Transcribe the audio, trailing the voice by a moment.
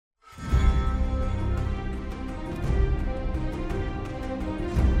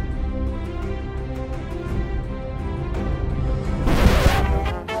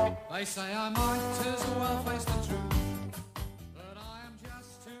They say I might as well face the truth, but I am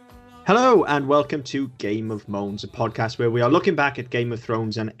just too... Hello and welcome to Game of Moans, a podcast where we are looking back at Game of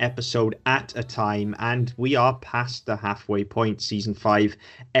Thrones an episode at a time, and we are past the halfway point, Season 5,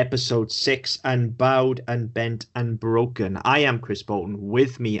 Episode 6, Unbowed, Unbent, Unbroken. I am Chris Bolton.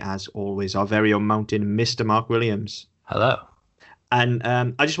 With me, as always, our very own mountain, Mr. Mark Williams. Hello. And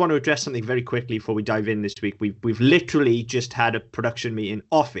I just want to address something very quickly before we dive in this week. We've literally just had a production meeting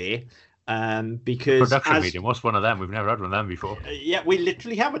off air. Because production meeting, what's one of them? We've never had one of them before. Yeah, we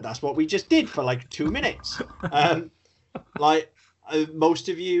literally haven't. That's what we just did for like 2 minutes. Most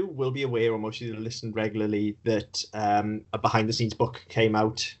of you will be aware, or most of you that listen regularly, that a behind-the-scenes book came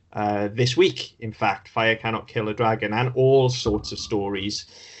out this week. In fact, Fire Cannot Kill a Dragon, and all sorts of stories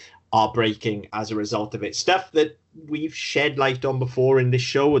are breaking as a result of it. Stuff that we've shed light on before in this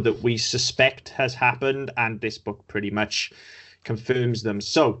show, or that we suspect has happened, and this book pretty much confirms them.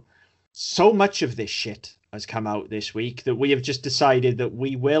 So much of this shit has come out this week that we have just decided that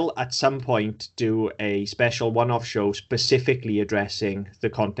we will at some point do a special one-off show specifically addressing the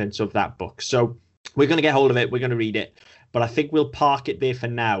contents of that book. So we're going to get hold of it. We're going to read it. But I think we'll park it there for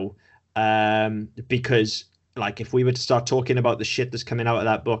now, because like if we were to start talking about the shit that's coming out of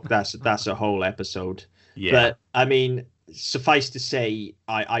that book, that's a whole episode. Yeah. But I mean, suffice to say,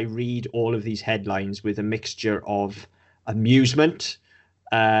 I read all of these headlines with a mixture of amusement,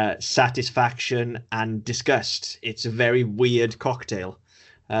 satisfaction and disgust. It's a very weird cocktail,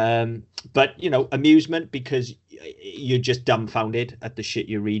 but you know, amusement because you're just dumbfounded at the shit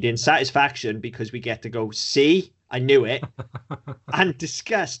you're reading, satisfaction because we get to go, see, I knew it, and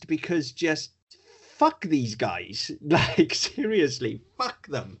disgust because just fuck these guys, like seriously, fuck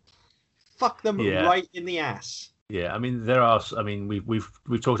them right in the ass. Yeah, I mean there are. I mean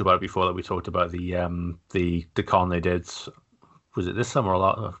we've talked about it before. That we talked about the con they did. Was it this summer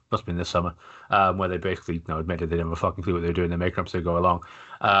or must have been this summer, where they basically admitted they didn't have a fucking clue what they were doing. They make up as they go along.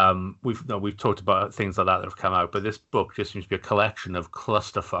 We've talked about things like that have come out, but this book just seems to be a collection of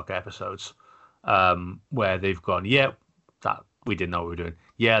clusterfuck episodes, where they've gone, yeah, that we didn't know what we were doing.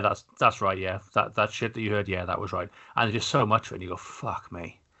 Yeah, that's right. Yeah, that shit that you heard. Yeah, that was right. And there's just so much of it, and you go, fuck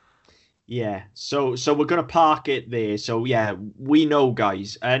me. Yeah. So we're gonna park it there. So yeah, we know,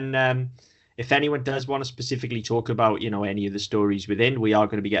 guys, and if anyone does want to specifically talk about, any of the stories within, we are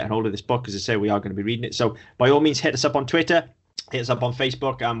going to be getting hold of this book. As I say, we are going to be reading it. So by all means, hit us up on Twitter, hit us up on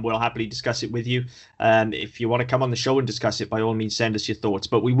Facebook, and we'll happily discuss it with you. If you want to come on the show and discuss it, by all means, send us your thoughts.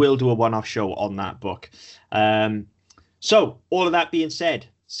 But we will do a one-off show on that book. So all of that being said,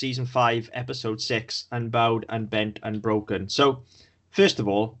 Season 5, Episode 6, Unbowed, Unbent, Unbroken. So first of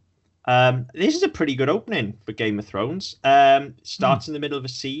all, this is a pretty good opening for Game of Thrones. Starts in the middle of a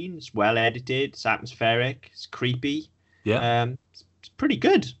scene. It's well edited. It's atmospheric. It's creepy. Yeah. It's pretty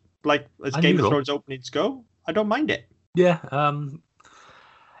good. Like as Game of Thrones openings go, I don't mind it. Yeah.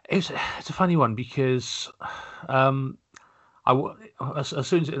 It's a funny one because as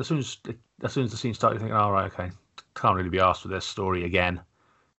soon as the scene started, thinking, all right, okay, can't really be asked for this story again.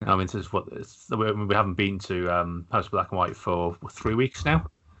 I mean, we haven't been to House of Black and White for 3 weeks now.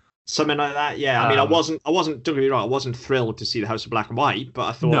 Something like that, yeah. I mean, I wasn't. Don't get me wrong. I wasn't thrilled to see the House of Black and White, but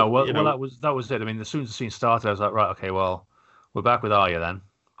I thought, well, that was it. I mean, as soon as the scene started, I was like, right, okay, well, we're back with Arya then.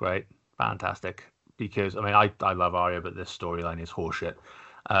 Great, fantastic. Because I mean, I love Arya, but this storyline is horseshit,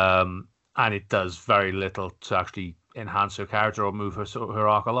 and it does very little to actually enhance her character or move her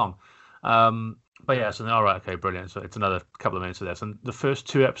arc along. But yeah, so all right, okay, brilliant. So it's another couple of minutes of this, and the first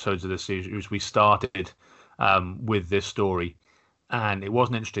 2 episodes of this series we started with this story. And it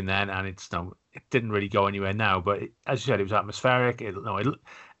wasn't interesting then, and it didn't really go anywhere now. But as you said, it was atmospheric.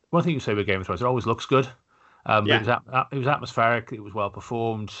 One thing you say with Game of Thrones, it always looks good. Yeah. It was atmospheric. It was well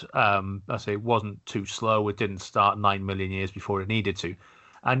performed. I say it wasn't too slow. It didn't start 9 million years before it needed to.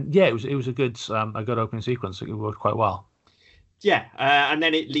 And yeah, it was a good opening sequence. It worked quite well. Yeah, and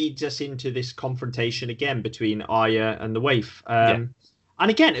then it leads us into this confrontation again between Arya and the waif. And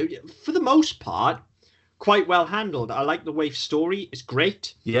again, for the most part, quite well handled. I like the waif story. It's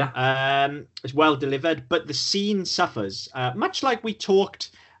great. Yeah. It's well delivered, but the scene suffers. Much like we talked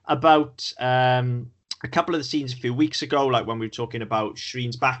about a couple of the scenes a few weeks ago, like when we were talking about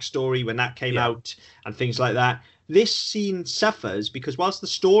Shireen's backstory when that came out and things like that. This scene suffers because whilst the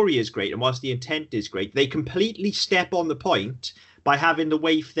story is great and whilst the intent is great, they completely step on the point by having the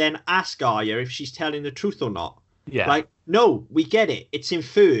waif then ask Arya if she's telling the truth or not. Yeah. Like, no, we get it. It's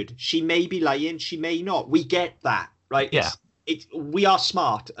inferred. She may be lying. She may not. We get that. Right. Yeah. We are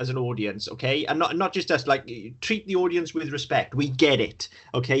smart as an audience. OK. And not just us, like, treat the audience with respect. We get it.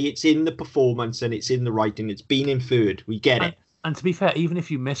 OK. It's in the performance and it's in the writing. It's been inferred. We get it. And to be fair, even if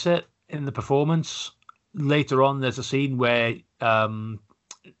you miss it, in the performance. Later on, there's a scene where Shekhar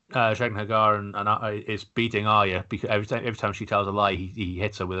Hagar and is beating Arya because every time she tells a lie, he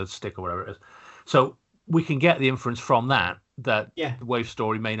hits her with a stick or whatever it is. So we can get the inference from that the Waif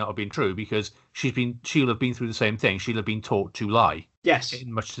story may not have been true because she'll have been through the same thing. She'll have been taught to lie. Yes,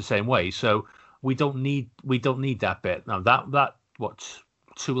 in much the same way. So we don't need that bit. Now that what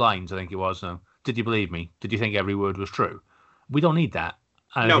 2 lines I think it was. Now, did you believe me? Did you think every word was true? We don't need that.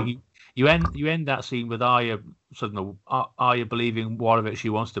 And no. You end that scene with Arya Arya believing what of it she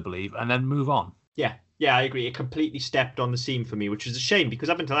wants to believe, and then move on. Yeah, I agree. It completely stepped on the scene for me, which was a shame because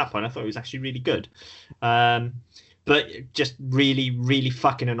up until that point I thought it was actually really good, but it just really, really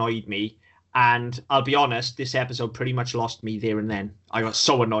fucking annoyed me. And I'll be honest, this episode pretty much lost me there and then. I got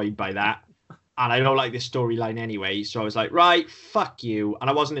so annoyed by that, and I don't like this storyline anyway. So I was like, right, fuck you. And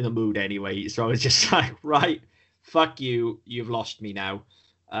I wasn't in the mood anyway, so I was just like, right, fuck you. You've lost me now.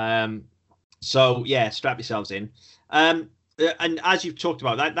 So yeah, strap yourselves in. And as you've talked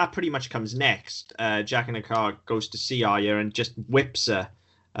about, that pretty much comes next. Jack in the car goes to see Arya and just whips her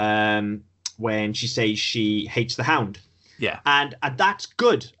when she says she hates the Hound. Yeah, and that's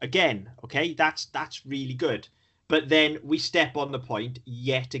good. Again, okay, that's really good. But then we step on the point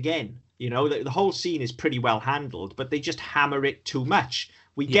yet again. You know, the whole scene is pretty well handled, but they just hammer it too much.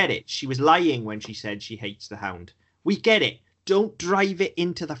 We get it. She was lying when she said she hates the Hound. We get it. Don't drive it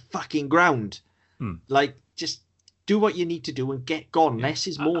into the fucking ground. Like, just do what you need to do and get gone. Less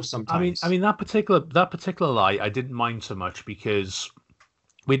is more sometimes. I mean that particular lie I didn't mind so much because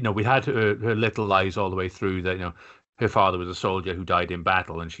we had her little lies all the way through that, you know, her father was a soldier who died in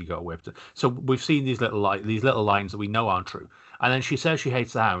battle and she got whipped. So we've seen these little lines that we know aren't true. And then she says she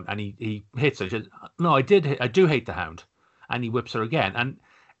hates the Hound and he hits her. She says, no, I do hate the Hound. And he whips her again. And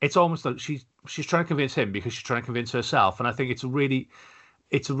it's almost like she's trying to convince him because she's trying to convince herself. And I think it's a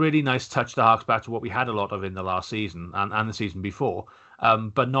really nice touch that harks back to what we had a lot of in the last season and the season before,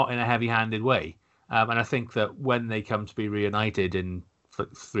 but not in a heavy-handed way. And I think that when they come to be reunited in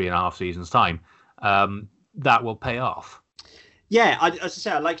 3.5 seasons' time, that will pay off. Yeah, as I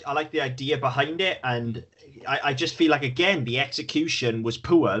say, I like the idea behind it, and I just feel like again the execution was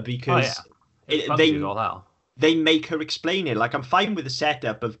poor because they make her explain it. Like, I'm fine with the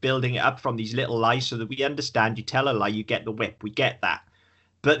setup of building it up from these little lies so that we understand. You tell a lie, you get the whip. We get that.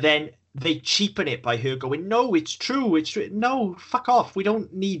 But then they cheapen it by her going, no, it's true. It's true. No, fuck off. We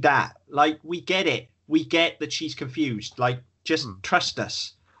don't need that. Like, we get it. We get that she's confused. Like, just trust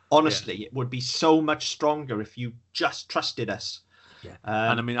us. Honestly, it would be so much stronger if you just trusted us. Yeah.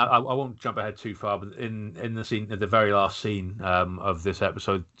 And I mean, I won't jump ahead too far, but in the scene, at the very last scene of this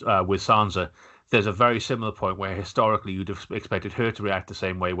episode with Sansa, there's a very similar point where historically you'd have expected her to react the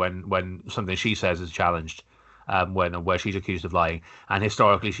same way when something she says is challenged, where she's accused of lying, and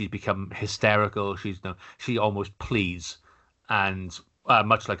historically she's become hysterical. She almost pleads, and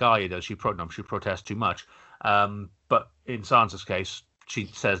much like Arya does, she protests too much. But in Sansa's case, she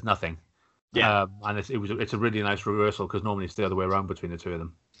says nothing. Yeah, and it's a really nice reversal because normally it's the other way around between the two of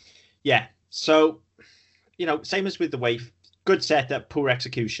them. Yeah. So, you know, same as with the Waif, good setup, poor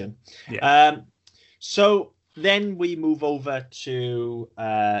execution. Yeah. So then we move over to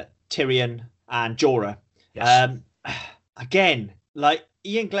Tyrion and Jorah. Yes. Again, like,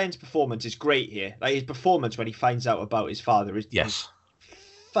 Ian Glenn's performance is great here. Like, his performance when he finds out about his father is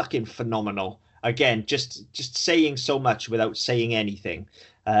fucking phenomenal. Again, just saying so much without saying anything.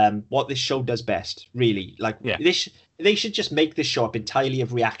 What this show does best, really. Like, they should just make this show up entirely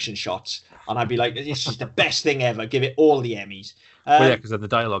of reaction shots, and I'd be like, this is the best thing ever. Give it all the Emmys. Because then the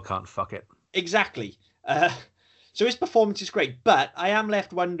dialogue can't fuck it. Exactly. So his performance is great, but I am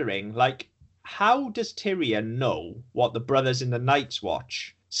left wondering, like, how does Tyrion know what the brothers in the Night's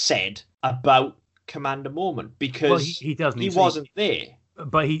Watch said about Commander Mormont? Because he doesn't. He wasn't there.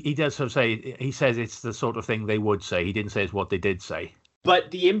 But he does sort of say, he says it's the sort of thing they would say. He didn't say it's what they did say.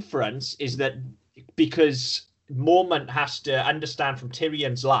 But the inference is that because Mormont has to understand from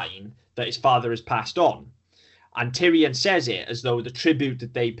Tyrion's line that his father has passed on. And Tyrion says it as though the tribute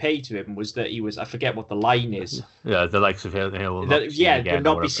that they pay to him was that he was, I forget what the line is. Yeah, the likes of him will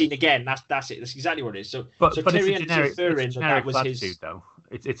not be seen again. That's it. That's exactly what it is. So Tyrion is referring that was his... though.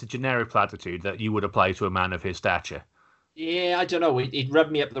 It's a generic platitude that you would apply to a man of his stature. Yeah, I don't know. It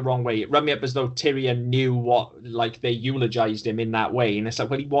rubbed me up the wrong way. It rubbed me up as though Tyrion knew what, like, they eulogized him in that way. And it's like,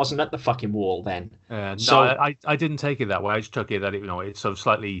 well, he wasn't at the fucking wall then. I didn't take it that way. I just took it that it's sort of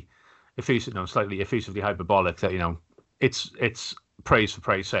slightly effusively hyperbolic. That it's praise for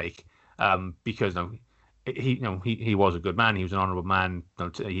praise sake. Because he was a good man. He was an honourable man.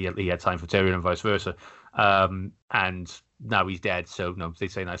 He had time for Tyrion and vice versa. And now he's dead, so they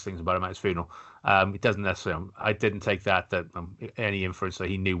say nice things about him at his funeral. It doesn't necessarily. I didn't take that any inference that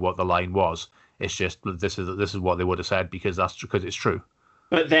he knew what the line was. It's just this is what they would have said because it's true.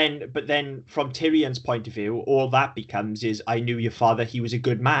 But then, from Tyrion's point of view, all that becomes is, I knew your father, he was a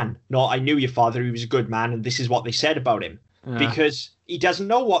good man. Not, I knew your father, he was a good man, and this is what they said about him. Yeah. Because he doesn't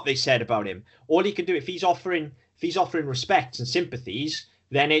know what they said about him. All he can do, if he's offering respect and sympathies,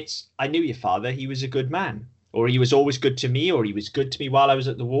 then it's, I knew your father, he was a good man. Or he was always good to me, or he was good to me while I was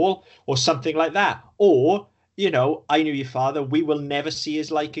at the wall, or something like that. Or, I knew your father, we will never see his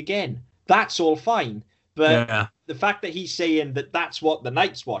like again. That's all fine. But the fact that he's saying that that's what the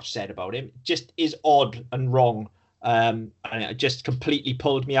Night's Watch said about him just is odd and wrong. And it just completely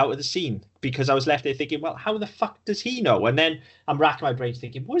pulled me out of the scene because I was left there thinking, well, how the fuck does he know? And then I'm racking my brains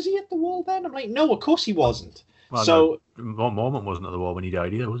thinking, was he at the wall then? I'm like, no, of course he wasn't. Well, so no, Mormont wasn't at the wall when he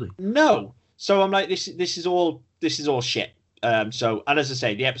died either, was he? No. So I'm like, this is all shit. And as I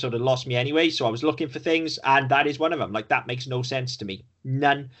say, the episode had lost me anyway, so I was looking for things, and that is one of them. Like, that makes no sense to me.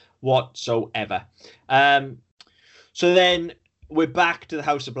 None whatsoever. So then we're back to the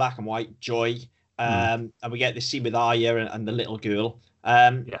House of Black and White, Joy, and we get this scene with Arya and the little girl.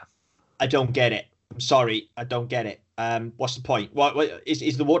 I don't get it. I'm sorry, I don't get it. What's the point? What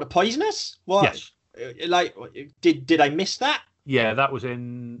is the water poisonous? What? Yes. Like, did I miss that? Yeah, that was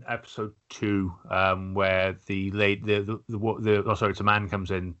in episode 2, where it's a man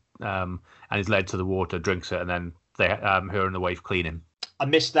comes in and is led to the water, drinks it, and then her and the wife clean him. I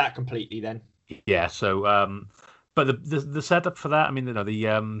missed that completely then. Yeah, so but the setup for that, I mean,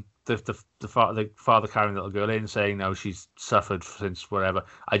 the father carrying the little girl in, saying no, she's suffered since whatever.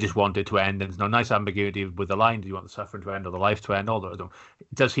 I just want it to end, and there's no nice ambiguity with the line. Do you want the suffering to end or the life to end? All that.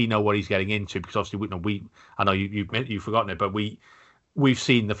 Does he know what he's getting into? Because obviously, I know you've forgotten it, but we've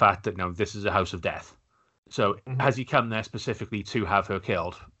seen the fact that this is a house of death. So has he come there specifically to have her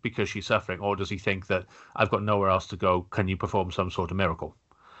killed because she's suffering, or does he think that I've got nowhere else to go? Can you perform some sort of miracle?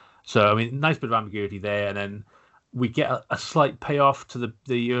 So I mean, nice bit of ambiguity there, and then we get a slight payoff to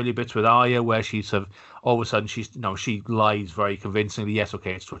the early bits with Arya, where she's all of a sudden she lies very convincingly. Yes,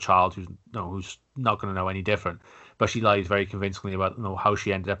 okay, it's to a child who's not going to know any different, but she lies very convincingly about how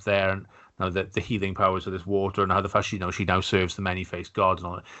she ended up there and the healing powers of this water and how the fact she now serves the many-faced gods and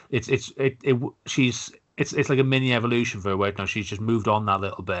all that. It's like a mini evolution for her, where she's just moved on that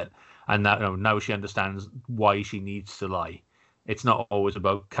little bit, and that now she understands why she needs to lie. It's not always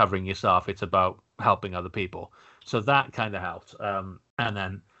about covering yourself; it's about helping other people. So that kind of helped. And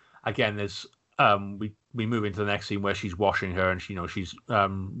then again, there's we move into the next scene where she's washing her, and she washes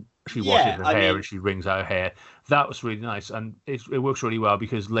her hair and she wrings out her hair. That was really nice, and it works really well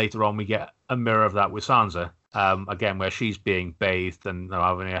because later on we get a mirror of that with Sansa. Again, where she's being bathed and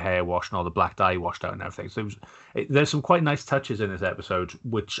having her hair washed and all the black dye washed out and everything. So there's some quite nice touches in this episode,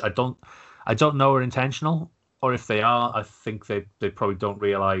 which I don't know are intentional, or if they are, I think they probably don't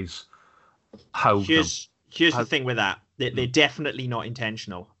realise how. Here's the thing with that. They're definitely not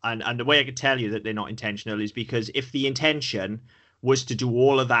intentional. And the way I could tell you that they're not intentional is because if the intention was to do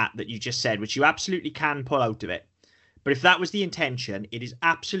all of that you just said, which you absolutely can pull out of it, but if that was the intention, it is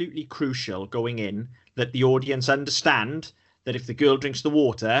absolutely crucial going in that the audience understand that if the girl drinks the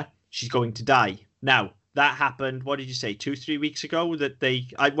water, she's going to die. Now, that happened, what did you say, 2-3 weeks ago?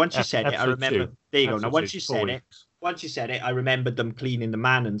 Once you said it, I remember. There you go. Now, once you said it, I remembered them cleaning the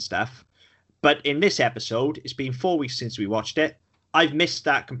man and stuff. But in this episode, it's been 4 weeks since we watched it. I've missed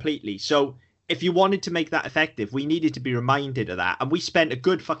that completely. So if you wanted to make that effective, we needed to be reminded of that. And we spent a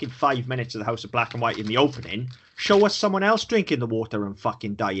good fucking 5 minutes of the House of Black and White in the opening. Show us someone else drinking the water and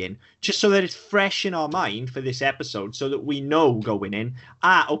fucking dying. Just so that it's fresh in our mind for this episode, so that we know going in,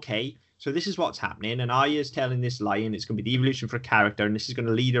 okay, so this is what's happening. And Arya's telling this lie, and it's going to be the evolution for a character. And this is going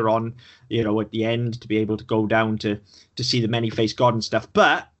to lead her on, at the end to be able to go down to see the many-faced god and stuff.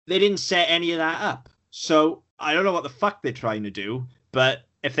 But they didn't set any of that up. So I don't know what the fuck they're trying to do, but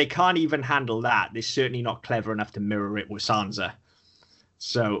if they can't even handle that, they're certainly not clever enough to mirror it with Sansa.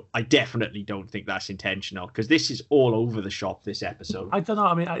 So I definitely don't think that's intentional, because this is all over the shop, this episode. I don't know.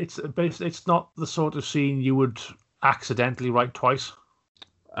 I mean, it's not the sort of scene you would accidentally write twice.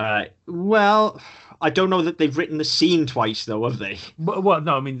 Well, I don't know that they've written the scene twice, though, have they? Well,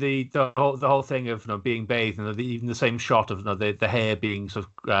 no. I mean, the whole thing of being bathed, and even the same shot of the hair being sort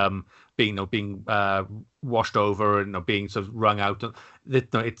of being washed over and being sort of wrung out.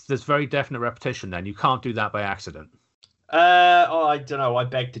 There's very definite repetition. Then you can't do that by accident. I don't know. I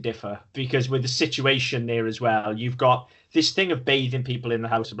beg to differ, because with the situation there as well, you've got this thing of bathing people in the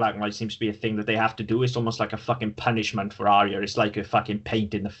House of Black and White seems to be a thing that they have to do. It's almost like a fucking punishment for Arya. It's like a fucking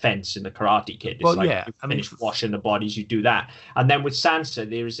paint in the fence in the Karate Kid. It's you finish washing the bodies, you do that. And then with Sansa,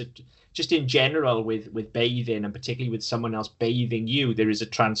 there is just in general with bathing, and particularly with someone else bathing you, there is a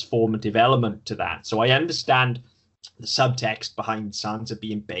transformative element to that. So I understand the subtext behind Sansa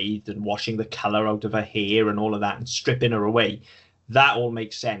being bathed and washing the colour out of her hair and all of that and stripping her away. That all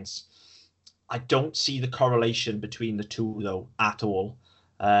makes sense. I don't see the correlation between the two, though, at all.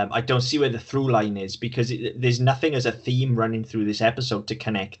 I don't see where the through line is, because there's nothing as a theme running through this episode to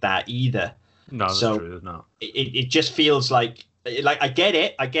connect that either. No, that's true. There's not. It just feels like I get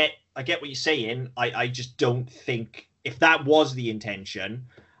it. I get what you're saying. I just don't think, if that was the intention,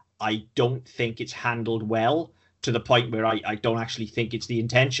 I don't think it's handled well, to the point where I don't actually think it's the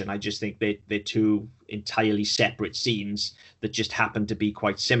intention. I just think they're two entirely separate scenes that just happen to be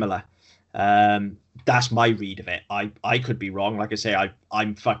quite similar. That's my read of it. I could be wrong. Like I say,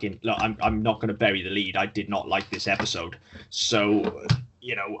 I'm not going to bury the lead. I did not like this episode, so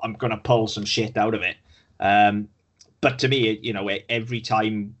I'm going to pull some shit out of it. But to me, every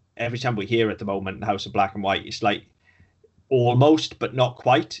time we hear at the moment in House of Black and White, it's like almost but not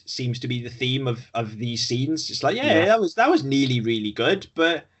quite seems to be the theme of these scenes. It's like, that was nearly really good,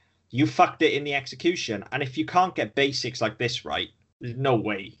 but you fucked it in the execution. And if you can't get basics like this right, there's no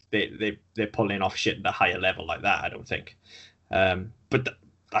way they're pulling off shit at a higher level like that, I don't think. But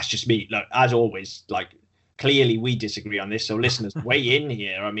that's just me. Look, as always, like, clearly we disagree on this, so listeners, weigh in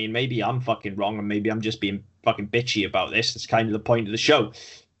here. I mean, maybe I'm fucking wrong, and maybe I'm just being fucking bitchy about this. It's kind of the point of the show.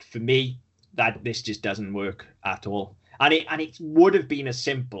 For me, that this just doesn't work at all. And it would have been as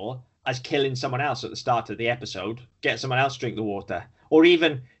simple as killing someone else at the start of the episode, get someone else drink the water, or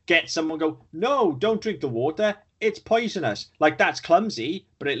even get someone go, no, don't drink the water, it's poisonous. Like, that's clumsy,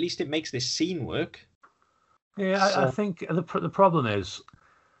 but at least it makes this scene work. Yeah, so. I think the problem is,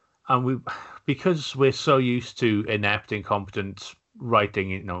 and because we're so used to inept, incompetent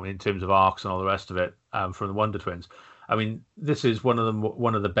writing, in terms of arcs and all the rest of it, from the Wonder Twins. I mean, this is one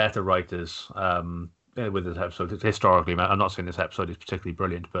of the better writers with this episode. Historically, I'm not saying this episode is particularly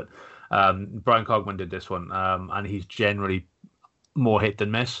brilliant, but Brian Cogman did this one, and he's generally more hit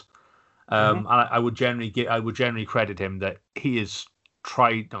than miss. And I would generally credit him that he has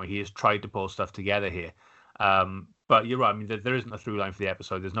tried to pull stuff together here. But you're right. I mean, there isn't a through line for the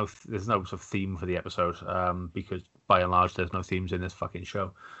episode. There's no sort of theme for the episode, because by and large, there's no themes in this fucking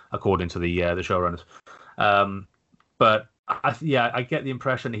show, according to the showrunners. But I get the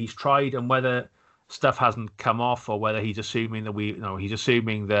impression that he's tried, and whether stuff hasn't come off, or whether he's assuming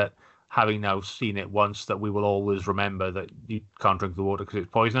that having now seen it once, that we will always remember that you can't drink the water because it's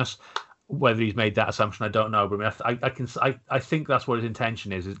poisonous. Whether he's made that assumption, I don't know. But I mean, I think that's what his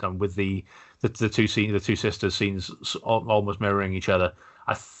intention is with the two scenes, the two sisters scenes almost mirroring each other.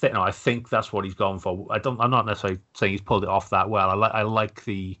 I think that's what he's gone for. I'm not necessarily saying he's pulled it off that well. I like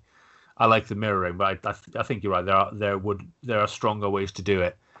the mirroring, but I think you're right. There are stronger ways to do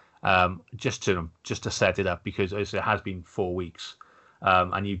it. Just to set it up, because it has been 4 weeks, I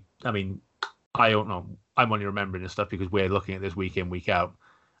don't know. I'm only remembering this stuff because we're looking at this week in, week out.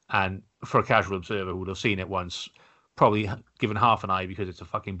 And for a casual observer who would have seen it once, probably given half an eye, because it's a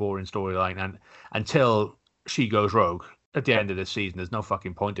fucking boring storyline. And until she goes rogue at the end of this season, there's no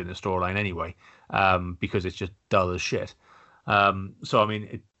fucking point in the storyline anyway, because it's just dull as shit. So I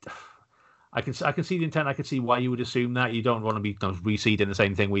mean, I can see the intent. I can see why you would assume that you don't want to be reseeding the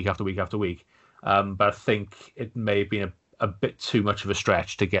same thing week after week after week. But I think it may have been a bit too much of a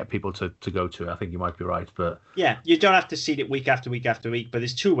stretch to get people to go to it. I think you might be right, but yeah, you don't have to seed it week after week after week. But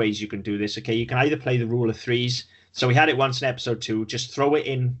there's two ways you can do this. Okay, you can either play the rule of threes. So we had it once in episode 2. Just throw it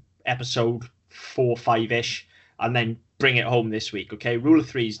in episode 4, 5-ish, and then bring it home this week. Okay, rule of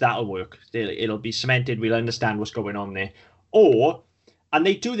threes, that'll work. It'll be cemented. We'll understand what's going on there. And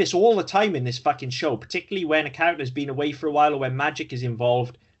they do this all the time in this fucking show, particularly when a character's been away for a while or when magic is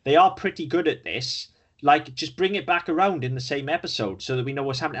involved. They are pretty good at this. Like, just bring it back around in the same episode so that we know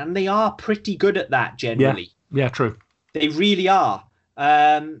what's happening. And they are pretty good at that, generally. Yeah, true. They really are.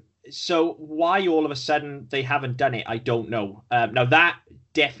 So why all of a sudden they haven't done it, I don't know. Now, that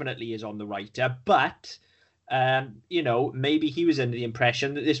definitely is on the writer. But, maybe he was under the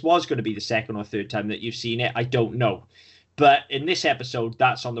impression that this was going to be the second or third time that you've seen it. I don't know. But in this episode,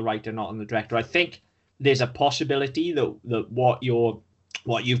 that's on the writer, not on the director. I think there's a possibility that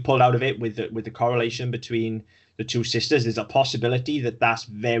what you've pulled out of it with the correlation between the two sisters, there's a possibility that that's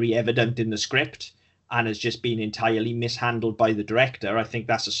very evident in the script and has just been entirely mishandled by the director. I think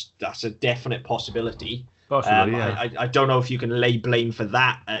that's a definite possibility. Possibly, yeah. I don't know if you can lay blame for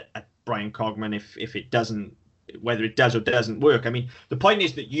that at Brian Cogman if whether it does or doesn't work. I mean, the point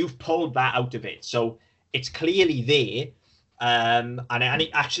is that you've pulled that out of it, so it's clearly there, and it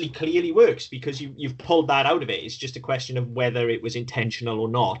actually clearly works because you've pulled that out of it. It's just a question of whether it was intentional or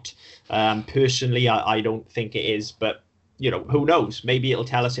not. Personally, I don't think it is, but who knows? Maybe it'll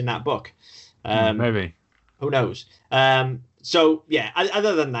tell us in that book. Maybe. Who knows? So yeah,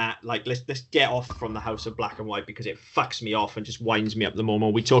 other than that, like let's get off from the House of Black and White because it fucks me off and just winds me up the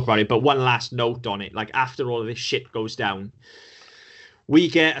moment we talk about it. But one last note on it, like after all of this shit goes down, we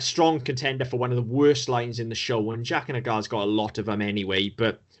get a strong contender for one of the worst lines in the show, and Jack and Agar's got a lot of them anyway,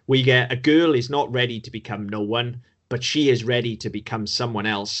 but we get, a girl is not ready to become no one, but she is ready to become someone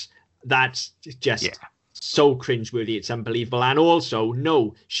else. That's just so cringeworthy, it's unbelievable. And also,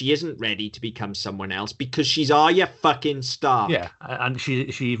 no, she isn't ready to become someone else because she's Arya fucking Stark. Yeah, and she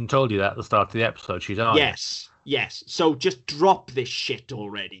even told you that at the start of the episode. She's Arya. Yes. So just drop this shit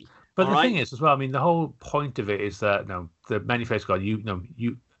already. But the thing is, as well, I mean, the whole point of it is that the many-faced god,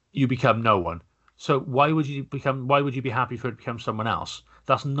 you become no one. So why would you be happy for it to become someone else?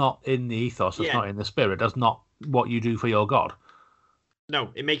 That's not in the ethos. That's not in the spirit. That's not what you do for your god.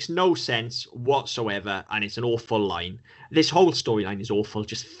 No, it makes no sense whatsoever, and it's an awful line. This whole storyline is awful.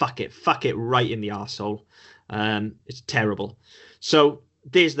 Just fuck it right in the arsehole. It's terrible. So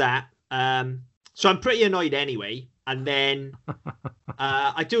there's that. So I'm pretty annoyed anyway. And then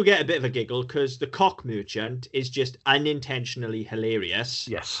I do get a bit of a giggle because the cock merchant is just unintentionally hilarious.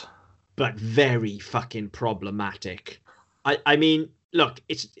 Yes. But very fucking problematic. I mean, look,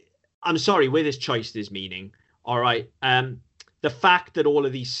 I'm sorry, with his choice there's meaning. All right. The fact that all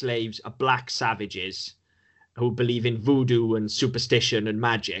of these slaves are black savages who believe in voodoo and superstition and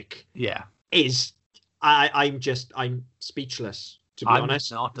magic is I'm speechless, to be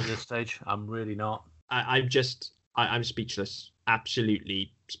honest. I'm not at this stage. I'm really not. I'm speechless,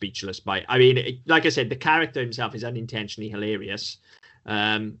 absolutely speechless by. I mean, like I said, the character himself is unintentionally hilarious,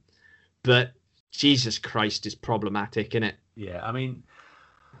 but Jesus Christ is problematic, isn't it? Yeah, I mean,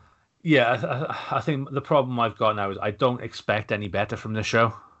 I think the problem I've got now is I don't expect any better from the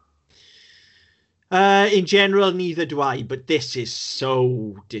show. In general, neither do I, but this is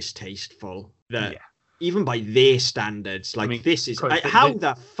so distasteful that even by their standards, like, I mean, this is how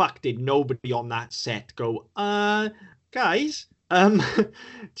the fuck did nobody on that set go, guys, do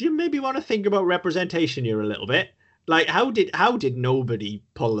you maybe want to think about representation here a little bit? Like, how did nobody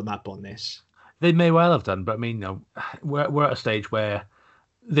pull them up on this? They may well have done, but I mean, we're at a stage where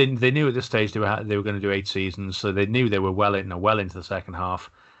they knew at this stage they were going to do 8 seasons, so they knew they were well into the second half.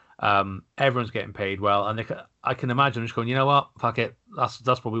 Everyone's getting paid well, and I can imagine them just going, you know what, fuck it, that's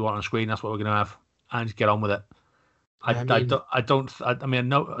what we want on screen, that's what we're going to have, and just get on with it. Certainly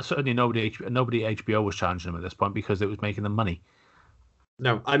nobody at HBO was challenging them at this point because it was making them money.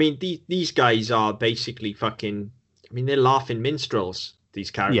 No, I mean these guys are basically fucking. I mean, they're laughing minstrels. These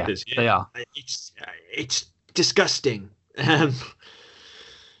characters, they are. It's disgusting.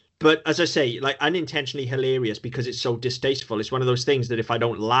 But as I say, like, unintentionally hilarious because it's so distasteful. It's one of those things that if I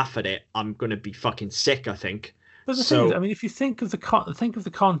don't laugh at it, I'm gonna be fucking sick, I think. But the thing is, I mean, if you think of the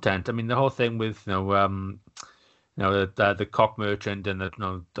content, I mean, the whole thing with the cock merchant and the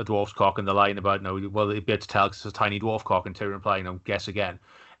dwarf's cock and the line about well, they'd be able to tell because it's a tiny dwarf cock, and Tyrion replying, guess again.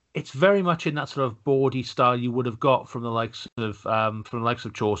 It's very much in that sort of bawdy style you would have got from the likes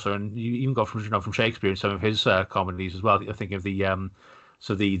of Chaucer, and you even got from Shakespeare in some of his comedies as well. I think of the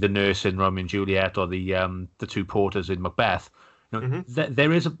nurse in Romeo and Juliet, or the two porters in Macbeth.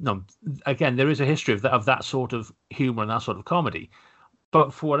 There is a history of that sort of humor and that sort of comedy,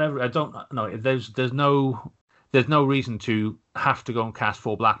 but for whatever, I don't know. There's no reason to have to go and cast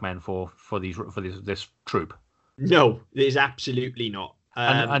 4 black men for this troupe. No, there's absolutely not.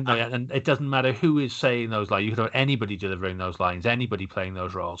 And it doesn't matter who is saying those lines. You could have anybody delivering those lines, anybody playing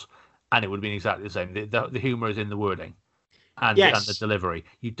those roles, and it would have been exactly the same. The humor is in the wording and the delivery.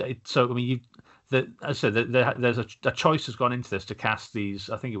 As I said, there's a choice has gone into this to cast these.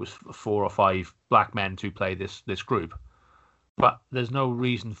 I think it was 4 or 5 black men to play this group, but there's no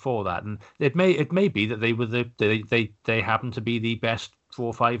reason for that. And it may be that they happen to be the best 4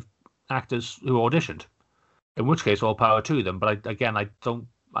 or 5 actors who auditioned. In which case, all power to them. But I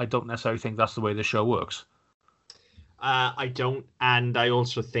don't necessarily think that's the way the show works. I don't, and I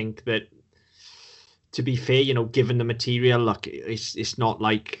also think that, to be fair, given the material, look, it's not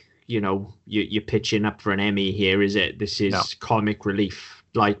like you're pitching up for an Emmy here, is it? This is comic relief,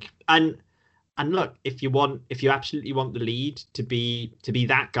 like, and look, if you absolutely want the lead to be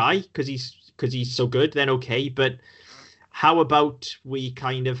that guy because he's so good, then okay. But how about we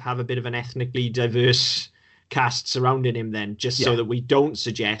kind of have a bit of an ethnically diverse cast surrounding him then, just so that we don't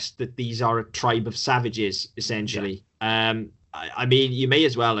suggest that these are a tribe of savages, essentially. I mean, you may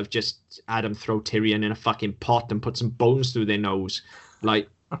as well have just had him throw Tyrion in a fucking pot and put some bones through their nose. Like,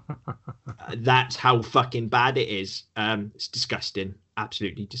 that's how fucking bad it is. It's disgusting.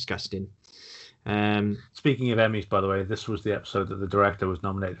 Absolutely disgusting. Speaking of Emmys, by the way, this was the episode that the director was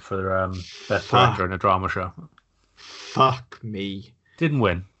nominated for Best Director in a Drama Show. Fuck me. Didn't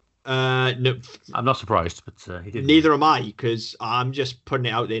win. No, I'm not surprised, but he didn't. Neither am I, because I'm just putting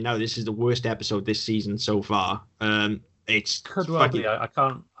it out there now. This is the worst episode this season so far. It's could well be. I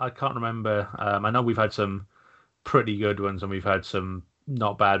can't remember. I know we've had some pretty good ones and we've had some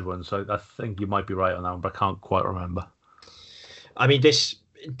not bad ones. So I think you might be right on that one, but I can't quite remember. I mean, this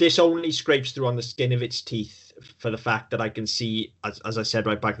only scrapes through on the skin of its teeth for the fact that I can see, as I said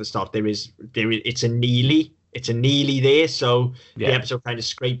right back at the start, it's a nearly there. So the episode kind of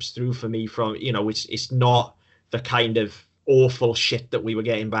scrapes through for me from, it's not the kind of awful shit that we were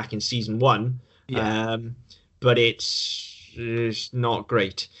getting back in season 1. But it's not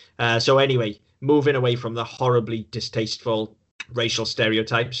great. So anyway, moving away from the horribly distasteful racial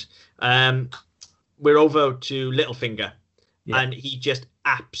stereotypes, we're over to Littlefinger. And he just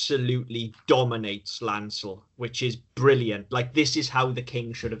absolutely dominates Lancel, which is brilliant. Like, this is how the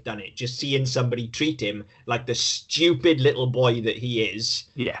king should have done it. Just seeing somebody treat him like the stupid little boy that he is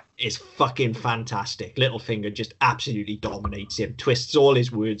fucking fantastic. Littlefinger just absolutely dominates him, twists all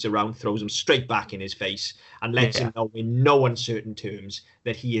his words around, throws them straight back in his face, and lets him know in no uncertain terms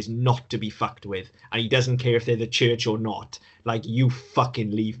that he is not to be fucked with. And he doesn't care if they're the church or not. Like, you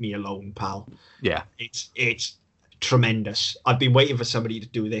fucking leave me alone, pal. Yeah. It's tremendous. I've been waiting for somebody to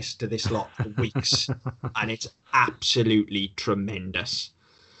do this to this lot for weeks, and it's absolutely tremendous.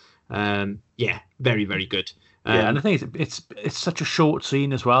 Very, very good. And the thing is, it's such a short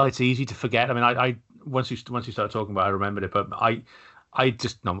scene as well. It's easy to forget. I mean, I once you started talking about it, I remembered it, but I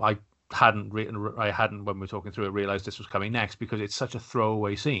hadn't when we were talking through it realized this was coming next, because it's such a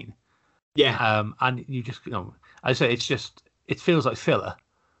throwaway scene. And you just, I say it feels like filler,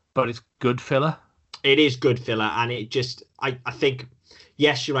 but it's good filler. It is good filler, and it just, I think,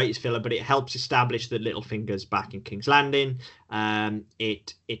 yes, you're right, it's filler, but it helps establish that Littlefinger's back in King's Landing.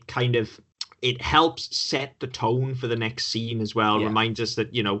 It helps set the tone for the next scene as well. Reminds us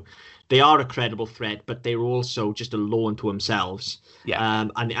that, they are a credible threat, but they're also just a law unto themselves.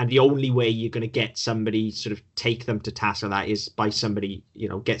 And the only way you're going to get somebody, sort of take them to task on that, is by somebody,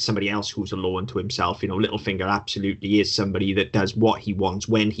 get somebody else who's a law unto himself. Littlefinger absolutely is somebody that does what he wants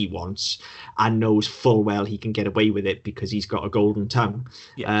when he wants, and knows full well he can get away with it because he's got a golden tongue.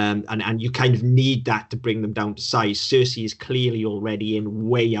 And you kind of need that to bring them down to size. Cersei is clearly already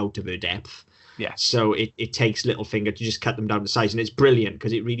way out of her depth. So it takes Littlefinger to just cut them down to size, and it's brilliant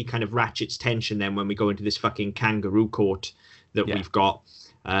because it really kind of ratchets tension then when we go into this fucking kangaroo court that we've got.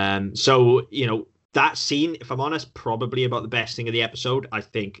 So that scene, if I'm honest, probably about the best thing of the episode. I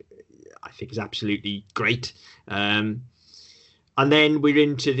think is absolutely great. And then we're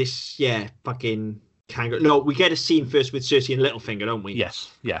into this fucking kangaroo. No, we get a scene first with Cersei and Littlefinger, don't we?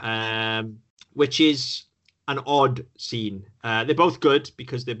 Yes. Which is an odd scene. They're both good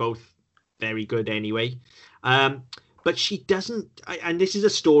because they're both very good anyway. But she doesn't, and this is a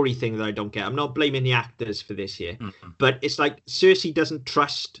story thing that I don't get. I'm not blaming the actors for this here, but it's like Cersei doesn't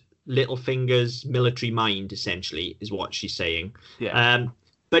trust Littlefinger's military mind, essentially, is what she's saying.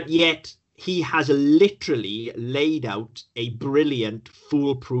 But yet he has literally laid out a brilliant,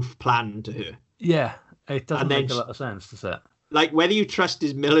 foolproof plan to her. It doesn't make a lot of sense, does it? Like, whether you trust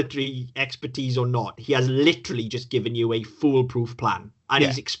his military expertise or not, he has literally just given you a foolproof plan. And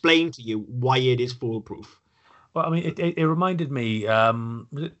he's explained to you why it is foolproof. Well, I mean, it reminded me, I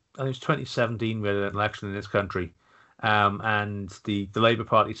think it was 2017, we had an election in this country, and the Labour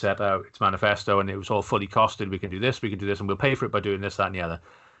Party set out its manifesto, and it was all fully costed. We can do this, and we'll pay for it by doing this, that, and the other.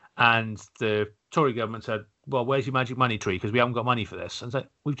 And the Tory government said, well, where's your magic money tree? Because we haven't got money for this. And it's like,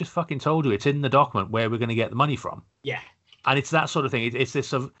 we've just fucking told you it's in the document where we're going to get the money from. And it's that sort of thing. It's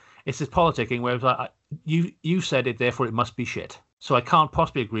this politicking where it's like, you said it, therefore it must be shit. So I can't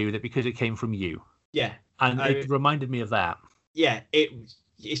possibly agree with it because it came from you. And it reminded me of that.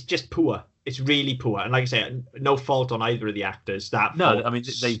 It's just poor. It's really poor. And like I say, no fault on either of the actors. I mean,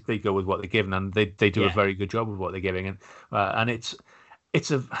 they go with what they're given, and they do a very good job with what they're giving. And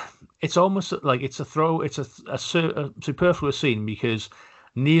it's almost like it's a superfluous scene because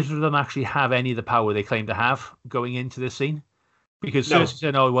neither of them actually have any of the power they claim to have going into this scene. Because Cersei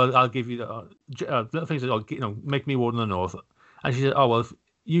said, "Oh well, I'll give you the little things that make me Warden of the North," and she said, "Oh well, if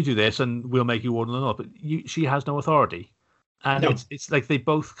you do this, and we'll make you Warden of the North." But she has no authority, and it's like they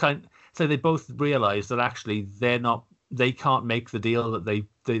both so they both realize that actually they can't make the deal that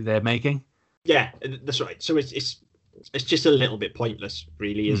they're making. Yeah, that's right. So it's just a little bit pointless,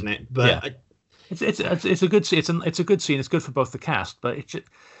 really, isn't it? But yeah. It's a good scene. It's a good scene. It's good for both the cast, but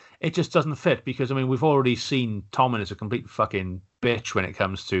it just doesn't fit because I mean we've already seen Tommen is a complete fucking bitch when it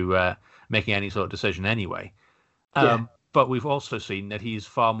comes to making any sort of decision anyway. But we've also seen that he's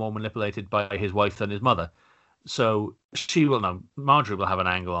far more manipulated by his wife than his mother. So Marjorie will have an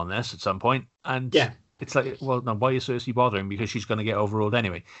angle on this at some point, and it's like, well, no, why are you seriously bothering? Because she's going to get overruled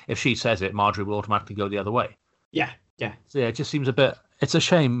anyway. If she says it, Marjorie will automatically go the other way. Yeah. So yeah, it just seems a bit. It's a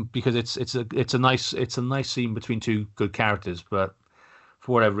shame because it's a nice scene between two good characters, but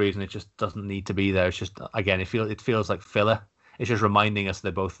for whatever reason, it just doesn't need to be there. It's just again, it feels like filler. It's just reminding us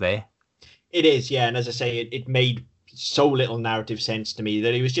they're both there. It is, yeah, and as I say, it made so little narrative sense to me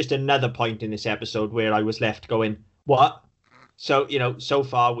that it was just another point in this episode where I was left going, what? So so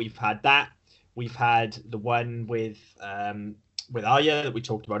far we've had that. We've had the one with Arya that we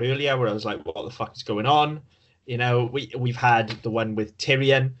talked about earlier, where I was like, what the fuck is going on? We've had the one with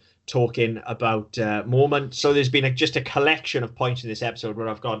Tyrion talking about Mormont. So there's been just a collection of points in this episode where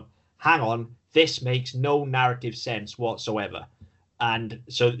I've gone, hang on, this makes no narrative sense whatsoever. And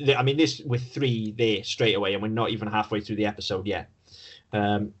so, this with 3 there straight away, and we're not even halfway through the episode yet.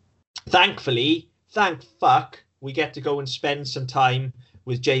 Thankfully, thank fuck, we get to go and spend some time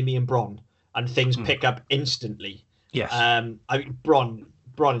with Jaime and Bronn, and things pick up instantly. Yes. Bronn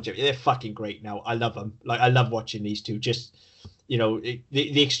and Jaime, they're fucking great now. I love them. Like, I love watching these two. Just, the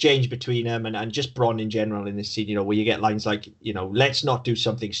exchange between them and just Bronn in general in this scene, where you get lines like, let's not do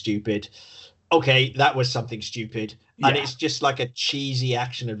something stupid. Okay, that was something stupid. Yeah. And it's just like a cheesy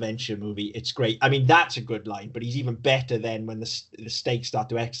action adventure movie. It's great. I mean, that's a good line, but he's even better then when the stakes start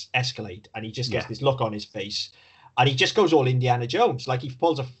to escalate and he just gets this look on his face. And he just goes all Indiana Jones. Like, he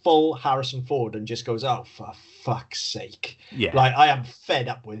pulls a full Harrison Ford and just goes, oh, for fuck's sake. Yeah. Like, I am fed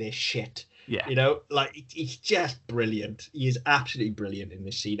up with this shit. Yeah. He's just brilliant. He is absolutely brilliant in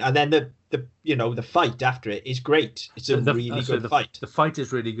this scene. And then the fight after it is great. It's a really good fight. The fight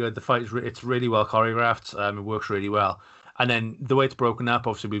is really good. The fight it's really well choreographed. It works really well. And then the way it's broken up,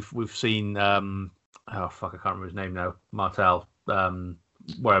 obviously we've seen oh fuck, I can't remember his name now. Martell,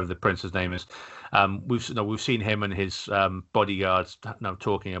 whatever the prince's name is. We've seen him and his bodyguards now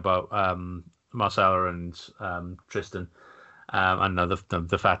talking about Marcella and Tristan. And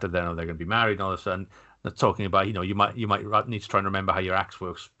the fact that they're going to be married and all of a sudden they're talking about, you might need to try and remember how your axe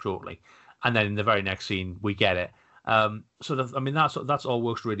works shortly. And then in the very next scene, we get it. That's all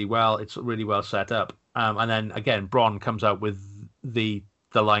works really well. It's really well set up. And then again, Bronn comes out with the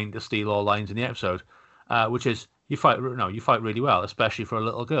line to steal all lines in the episode, which is you fight really well, especially for a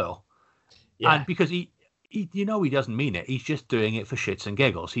little girl. Yeah. And because he doesn't mean it. He's just doing it for shits and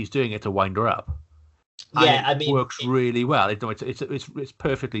giggles. He's doing it to wind her up. And it works really well. It's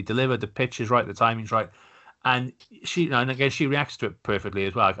perfectly delivered. The pitch is right, the timing's right, and she reacts to it perfectly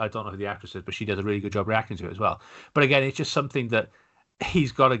as well. I don't know who the actress is, but she does a really good job reacting to it as well. But again, it's just something that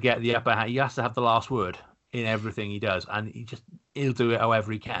he's got to get the upper hand. He has to have the last word in everything he does, and he'll do it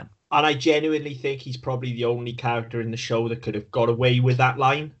however he can. And I genuinely think he's probably the only character in the show that could have got away with that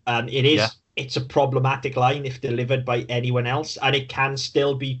line. And it is. Yeah. It's a problematic line if delivered by anyone else, and it can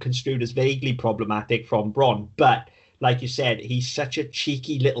still be construed as vaguely problematic from Bronn. But like you said, he's such a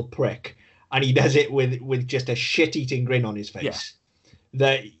cheeky little prick, and he does it with just a shit-eating grin on his face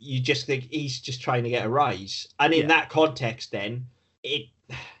that you just think he's just trying to get a rise. And in that context, then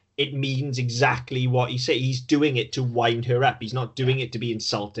it means exactly what he said. He's doing it to wind her up. He's not doing it to be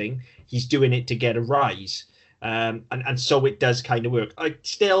insulting. He's doing it to get a rise. And so it does kind of work. I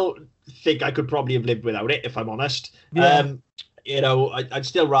still think I could probably have lived without it, if I'm honest. Yeah. I'd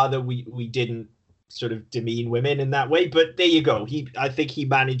still rather we didn't sort of demean women in that way. But there you go. I think he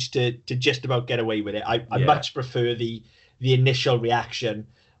managed to just about get away with it. I much prefer the initial reaction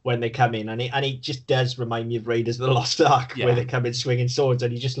when they come in, and it just does remind me of Raiders of the Lost Ark, where they come in swinging swords,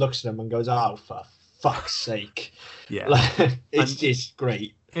 and he just looks at them and goes, "Oh, for fuck's sake!" Yeah, it's just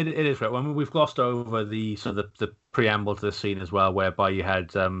great. It is right. Well, we've glossed over the preamble to the scene as well, whereby you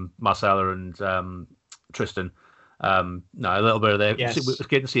had Marcella and Tristan. A little bit of their. Yes. We're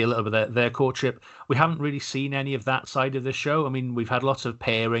getting to see a little bit of their courtship. We haven't really seen any of that side of the show. I mean, we've had lots of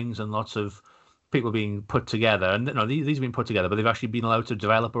pairings and lots of people being put together, and these have been put together, but they've actually been allowed to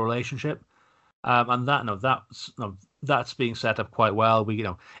develop a relationship. And that's being set up quite well.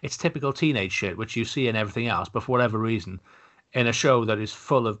 It's typical teenage shit, which you see in everything else, but for whatever reason, in a show that is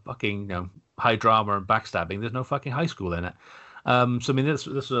full of fucking high drama and backstabbing, there's no fucking high school in it. This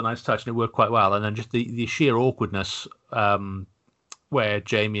was a nice touch, and it worked quite well. And then just the sheer awkwardness where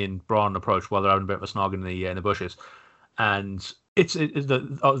Jaime and Bronn approach while they're having a bit of a snog in the bushes, and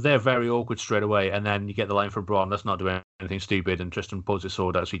they're very awkward straight away, and then you get the line from Bronn, "Let's not do anything stupid," and Tristan pulls his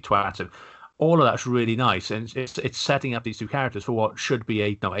sword out, so he twats him. All of that's really nice, and it's setting up these two characters for what should be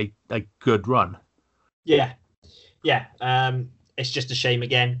a good run. Yeah. It's just a shame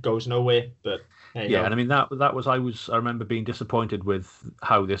again, goes nowhere. But and I mean that was I remember being disappointed with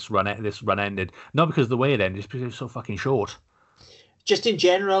how this run ended, not because of the way it ended, just because it was so fucking short. Just in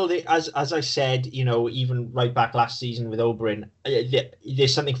general, as I said, even right back last season with Oberyn,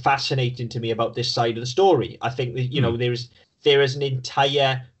 there's something fascinating to me about this side of the story. I think that, there is an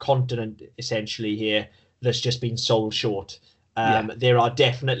entire continent essentially here that's just been sold short. There are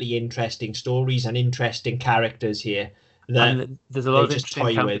definitely interesting stories and interesting characters here. And there's a lot of interesting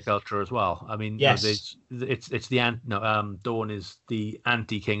counterculture as well. I mean, yes, it's the Dawn is the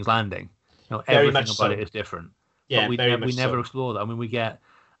anti-King's Landing. Everything about it is different. Yeah, but we never explore that. I mean, we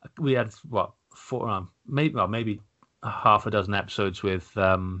had what maybe a half a dozen episodes with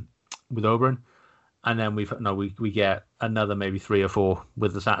Oberyn, and then we get another maybe 3 or 4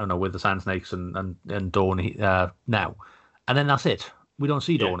 with the Sand Snakes and Dawn now, and then that's it. We don't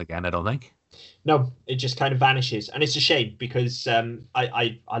see Dawn again, I don't think. No, it just kind of vanishes, and it's a shame because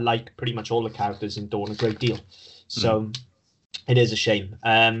I like pretty much all the characters in Dawn a great deal, so it is a shame.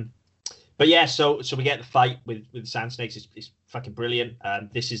 But yeah, so we get the fight with Sand Snakes. It's fucking brilliant.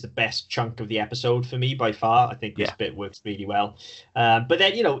 This is the best chunk of the episode for me by far. I think this bit works really well. But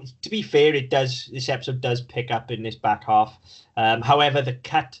then, to be fair, this episode does pick up in this back half. However,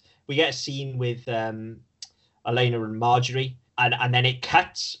 we get a scene with Olenna and Marjorie, and then it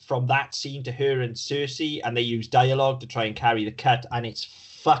cuts from that scene to her and Cersei, and they use dialogue to try and carry the cut, and it's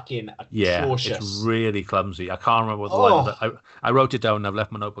fucking atrocious. Yeah, it's really clumsy. I can't remember what the line. I wrote it down, and I've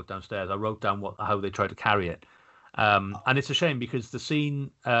left my notebook downstairs. I wrote down how they tried to carry it, and it's a shame because the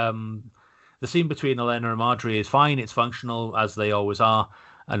scene between Olenna and Marjorie is fine. It's functional as they always are.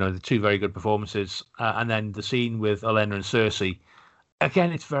 I know the two very good performances, and then the scene with Olenna and Cersei,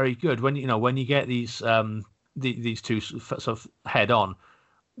 again, it's very good. When you get these two sort of head on.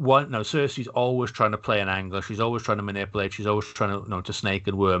 Cersei's always trying to play an angle. She's always trying to manipulate. She's always trying to snake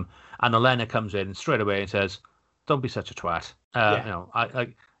and worm. And Olenna comes in straight away and says, "Don't be such a twat.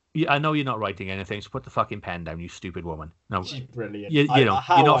 I know you're not writing anything, so put the fucking pen down, you stupid woman." No, she's brilliant. You're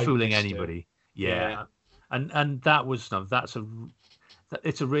not fooling anybody. Yeah. And that was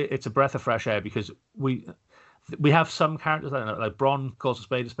it's a breath of fresh air because we have some characters like Bronn calls a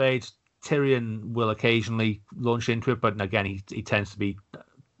spade. Tyrion will occasionally launch into it, but again, he tends to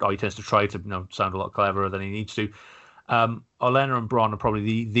try to sound a lot cleverer than he needs to. Olenna and Bronn are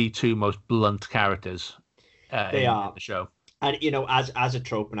probably the two most blunt characters in the show. And as a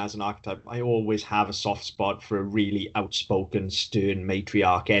trope and as an archetype, I always have a soft spot for a really outspoken, stern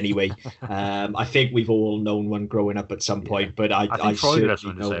matriarch. Anyway, I think we've all known one growing up at some point. But I think Freud has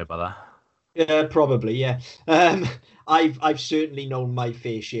something to say about that. Yeah, probably, yeah. I've certainly known my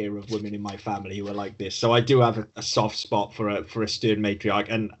fair share of women in my family who are like this, so I do have a soft spot for a stern matriarch,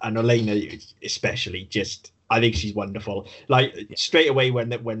 and Olenna especially. Just, I think she's wonderful. Straight away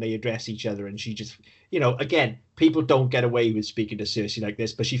when they address each other, and she just, again, people don't get away with speaking to Cersei like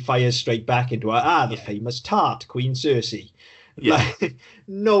this, but she fires straight back into her. The famous tart, Queen Cersei. Yeah.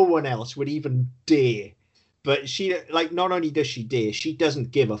 No one else would even dare. But she, not only does she dare, she doesn't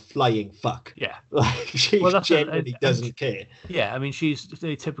give a flying fuck. Yeah. She genuinely doesn't care. Yeah, I mean, she's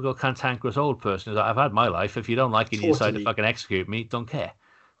the typical cantankerous old person. I've had my life. If you don't like it, you decide to fucking execute me. Don't care.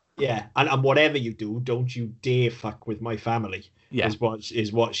 Yeah, and whatever you do, don't you dare fuck with my family. Yeah.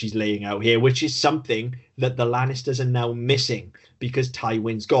 Is what she's laying out here, which is something that the Lannisters are now missing because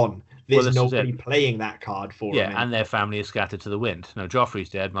Tywin's gone. There's nobody playing that card for them. Yeah, and their family is scattered to the wind. Joffrey's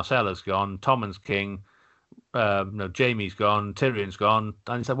dead, Marcella's gone, Tommen's king. Jaime's gone, Tyrion's gone,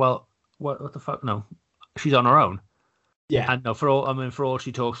 and he said, "Well, what the fuck? No, she's on her own." Yeah, and for all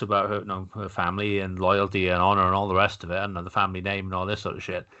she talks about her family and loyalty and honor and all the rest of it, and the family name and all this sort of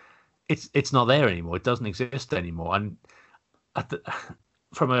shit, it's not there anymore. It doesn't exist anymore. And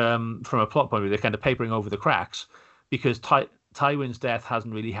from a plot point of view, they're kind of papering over the cracks because Tywin's death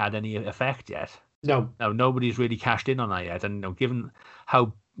hasn't really had any effect yet. No, nobody's really cashed in on that yet, and given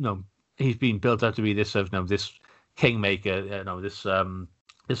how he's been built up to be this this kingmaker, this sort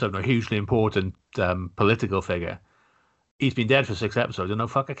of hugely important political figure. He's been dead for 6 episodes, and no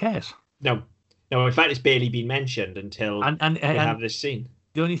fucker cares. No. In fact, it's barely been mentioned until we have this scene.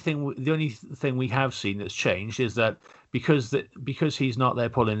 The only thing we have seen that's changed is that because he's not there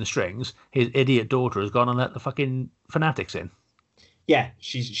pulling the strings, his idiot daughter has gone and let the fucking fanatics in. Yeah,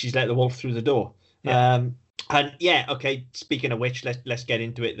 she's let the wolf through the door. Yeah. And yeah, okay. Speaking of which, let's get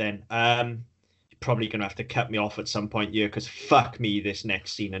into it then. You're probably gonna have to cut me off at some point here because fuck me, this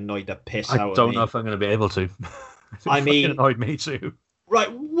next scene annoyed the piss I out of don't me. know if I'm going to be able to. It I fucking mean, annoyed me too.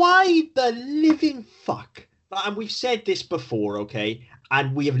 right? Why the living fuck? And we've said this before, okay?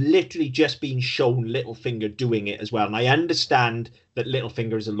 And we have literally just been shown Littlefinger doing it as well. And I understand that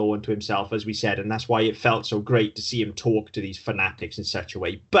Littlefinger is a law unto himself, as we said, and that's why it felt so great to see him talk to these fanatics in such a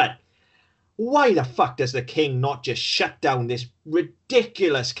way. But why the fuck does the king not just shut down this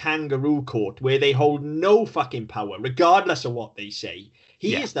ridiculous kangaroo court where they hold no fucking power, regardless of what they say?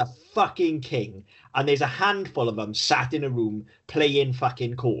 He is the fucking king, and there's a handful of them sat in a room playing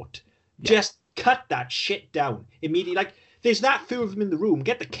fucking court. Just cut that shit down immediately. Like, there's that few of them in the room.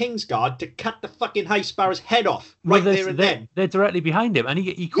 Get the King's Guard to cut the fucking High Sparrow's head off there and then. They're directly behind him, and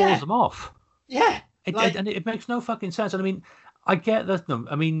he calls them off. Yeah. And it makes no fucking sense. And I mean, I get that. No,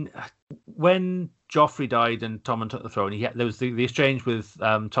 I mean, when Joffrey died and Tommen took the throne, there was the exchange with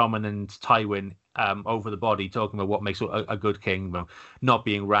Tommen and Tywin over the body, talking about what makes a good king, not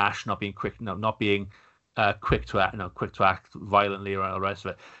being rash, not being quick, not being quick to act violently or all the rest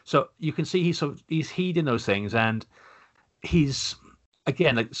of it. So you can see he's heeding those things, and he's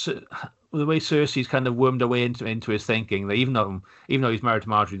again like the way Cersei's kind of wormed her way into his thinking. That even though he's married to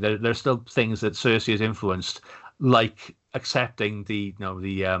Marjorie, there's still things that Cersei has influenced, like accepting the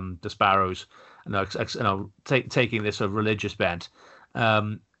Sparrows, taking this religious bent,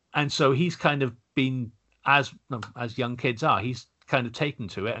 and so he's kind of been as young kids are. He's kind of taken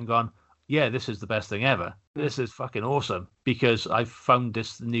to it and gone, yeah, this is the best thing ever. This is fucking awesome because I've found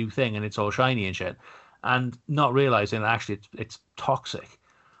this new thing and it's all shiny and shit, and not realizing that actually it's toxic.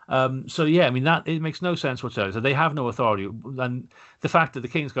 So yeah, I mean that it makes no sense whatsoever. So they have no authority, and the fact that the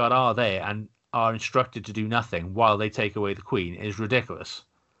King's Guard are there and are instructed to do nothing while they take away the Queen is ridiculous.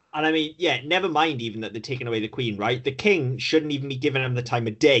 And I mean, yeah, never mind even that they're taking away the Queen, right? The King shouldn't even be giving them the time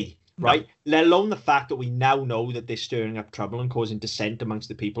of day, right? No. Let alone the fact that we now know that they're stirring up trouble and causing dissent amongst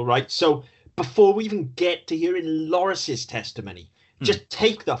the people, right? So before we even get to hearing Loras's testimony, just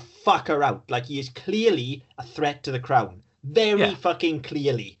take the fucker out. Like, he is clearly a threat to the crown. Very fucking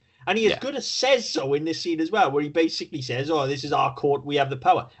clearly. And he as good as says so in this scene as well, where he basically says, oh, this is our court, we have the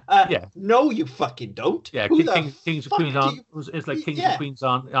power. No, you fucking don't. Yeah, kings and queens aren't, it's like kings and queens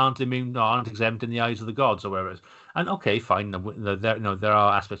aren't immune, aren't exempt in the eyes of the gods or whatever it is. And okay, fine, there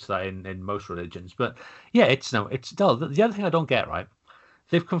are aspects to that in most religions. But yeah, it's dull. The other thing I don't get, right,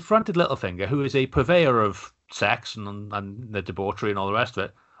 they've confronted Littlefinger, who is a purveyor of sex and the debauchery and all the rest of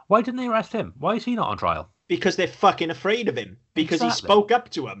it. Why didn't they arrest him? Why is he not on trial? Because they're fucking afraid of him. Because he spoke up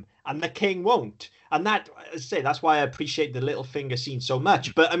to him, and the king won't. And that, as I say, that's why I appreciate the Littlefinger scene so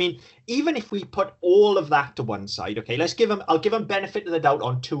much. But I mean, even if we put all of that to one side, okay, I'll give him benefit of the doubt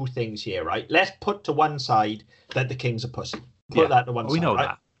on two things here, right? Let's put to one side that the king's a pussy. Put that to one side. We know right?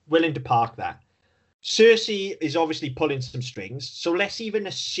 that. Willing to park that. Cersei is obviously pulling some strings, so let's even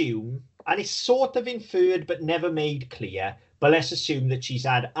assume, and it's sort of inferred but never made clear, but let's assume that she's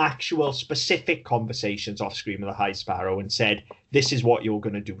had actual specific conversations off screen with the High Sparrow and said, this is what you're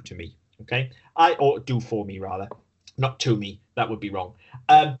going to do to me, okay? Or do for me, rather. Not to me. That would be wrong.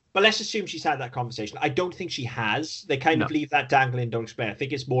 But let's assume she's had that conversation. I don't think she has. They kind of leave that dangling, don't explain. I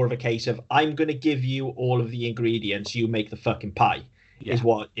think it's more of a case of, I'm going to give you all of the ingredients, you make the fucking pie. Is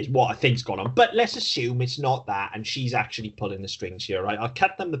what I think's gone on. But let's assume it's not that, and she's actually pulling the strings here, right? I'll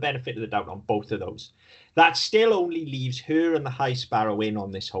cut them the benefit of the doubt on both of those. That still only leaves her and the High Sparrow in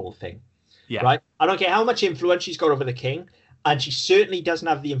on this whole thing, right? I don't care how much influence she's got over the king, and she certainly doesn't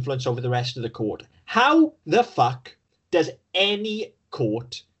have the influence over the rest of the court. How the fuck does any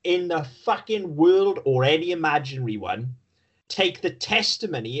court in the fucking world, or any imaginary one, take the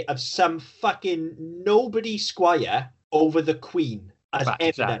testimony of some fucking nobody squire over the Queen as evidence?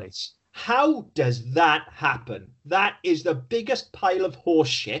 Exactly. How does that happen? That is the biggest pile of horse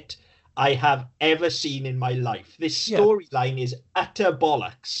shit I have ever seen in my life. This storyline is utter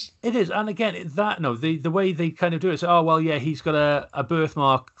bollocks. It is, and again, the way they kind of do it is, oh well, yeah, he's got a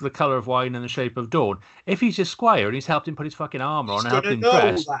birthmark the colour of wine and the shape of dawn. If he's a squire and he's helped him put his fucking armour on and helped him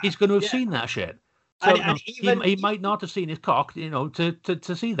dress, he's going to have seen that shit. So he might not have seen his cock,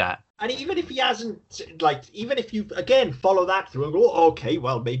 to see that. And even if he hasn't, even if you, again, follow that through and go, oh, okay,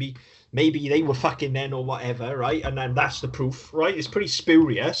 well, maybe they were fucking then or whatever, right? And then that's the proof, right? It's pretty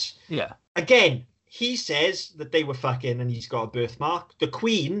spurious. Yeah. Again, he says that they were fucking and he's got a birthmark. The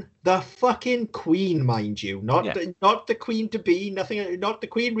Queen, the fucking Queen, mind you, not the Queen to be, nothing, not the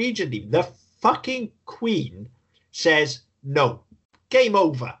Queen regent, the fucking Queen says no. Game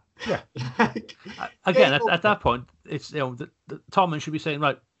over. Yeah. Again, at that point, it's Tommen should be saying,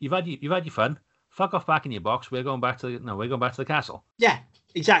 right, you've had your fun. fuck off back in your box. We're going back to the castle. Yeah,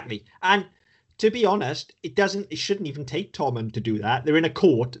 exactly. And to be honest, it shouldn't even take Tommen to do that. They're in a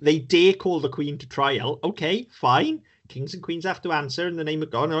court. They dare call the Queen to trial. Okay, fine. Kings and queens have to answer in the name of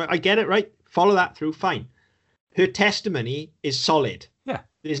God. I get it, right? Follow that through, fine. Her testimony is solid. Yeah.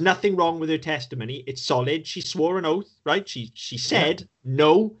 There's nothing wrong with her testimony. It's solid. She swore an oath, right? She said,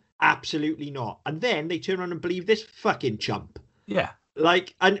 no, absolutely not. And then they turn around and believe this fucking chump. Yeah.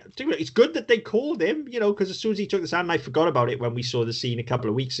 Like, and it's good that they called him, because as soon as he took the stand, and I forgot about it when we saw the scene a couple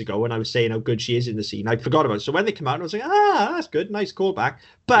of weeks ago when I was saying how good she is in the scene. I forgot about it. So when they come out, I was like, that's good. Nice callback.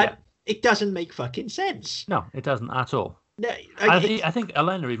 But it doesn't make fucking sense. No, it doesn't at all. No, I think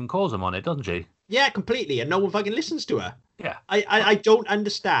Elena even calls him on it, doesn't she? Yeah, completely. And no one fucking listens to her. Yeah. I don't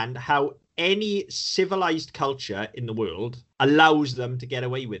understand how any civilized culture in the world allows them to get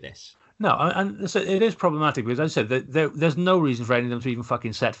away with this. No, and it is problematic because, as I said, there's no reason for any of them to even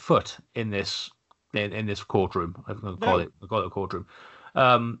fucking set foot in this courtroom. I'm going to call it a courtroom.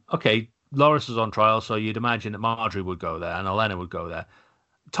 Okay, Loras is on trial, so you'd imagine that Marjorie would go there and Olenna would go there.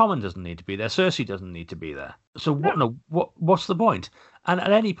 Tommen doesn't need to be there. Cersei doesn't need to be there. So what's the point? And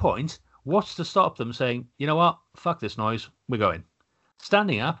at any point, what's to stop them saying, you know what, fuck this noise, we're going,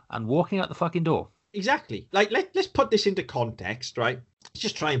 standing up and walking out the fucking door? Exactly. Like, let's put this into context, right? Let's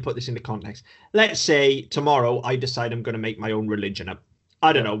just try and put this into context. Let's say tomorrow I decide I'm going to make my own religion up.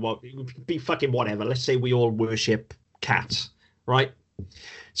 I don't know what, it would be fucking whatever. Let's say we all worship cats, right?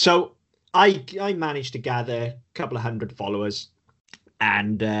 So I managed to gather a couple of hundred followers,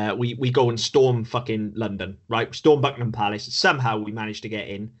 and we go and storm fucking London, right? Storm Buckingham Palace. Somehow we managed to get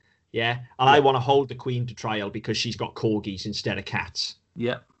in, yeah? And I want to hold the Queen to trial because she's got corgis instead of cats.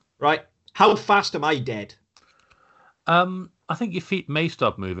 Yeah. Right? How fast am I dead? I think your feet may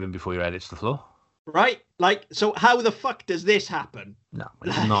stop moving before your head hits the floor. Right? Like, so how the fuck does this happen? No,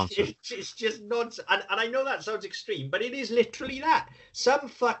 it's nonsense. It's just nonsense. And I know that sounds extreme, but it is literally that. Some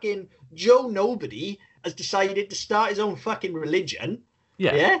fucking Joe Nobody has decided to start his own fucking religion.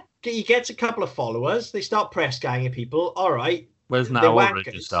 Yeah. Yeah? He gets a couple of followers. They start press ganging people. All right. Where's now all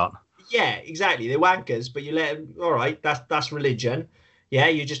religions start? Yeah, exactly. They're wankers, but you let them, all right, that's religion. Yeah,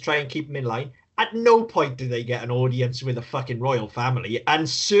 you just try and keep them in line. At no point do they get an audience with a fucking royal family, and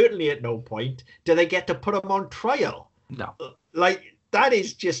certainly at no point do they get to put them on trial. No. Like, that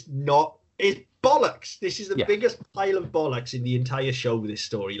is just not... It's bollocks. This is the biggest pile of bollocks in the entire show, this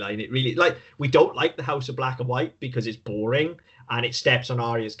storyline. It really... Like, we don't like the House of Black and White because it's boring and it steps on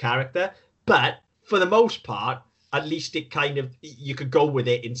Arya's character, but for the most part, at least it kind of, you could go with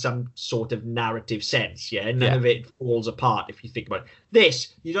it in some sort of narrative sense, yeah? None of it falls apart if you think about it.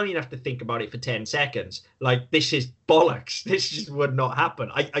 This, you don't even have to think about it for 10 seconds. Like, this is bollocks. This just would not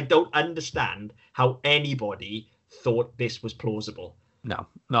happen. I don't understand how anybody thought this was plausible. No,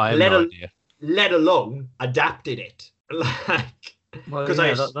 I have no idea. Let alone adapted it. Like, because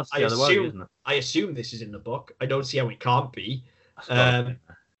that's the other way, isn't it? I assume this is in the book. I don't see how it can't be.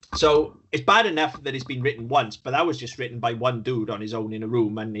 So it's bad enough that it's been written once, but that was just written by one dude on his own in a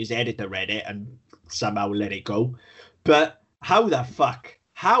room, and his editor read it and somehow let it go. But how the fuck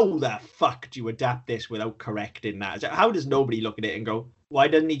do you adapt this without correcting that? How does nobody look at it and go, why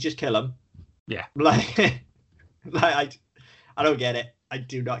doesn't he just kill him? Yeah. Like I don't get it. I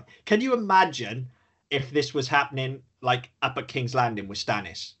do not. Can you imagine if this was happening like up at King's Landing with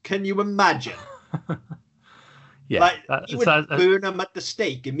Stannis? Can you imagine? Yeah, like, he would burn them at the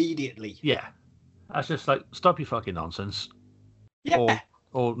stake immediately. Yeah, that's just like, stop your fucking nonsense. Yeah.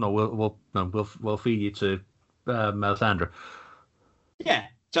 Or no, we'll feed you to Melisandre. Yeah.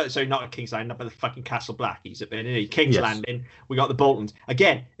 So not at King's Landing, but the fucking Castle Black. He's up there. King's Landing. We got the Boltons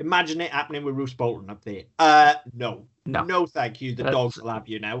again. Imagine it happening with Roose Bolton up there. No, thank you. The dogs will have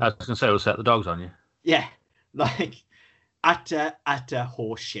you now. I was gonna say, we'll set the dogs on you. Yeah, like utter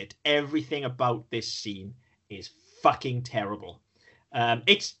horse shit. Everything about this scene is fucking terrible.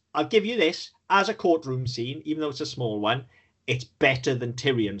 I'll give you this, as a courtroom scene, even though it's a small one, it's better than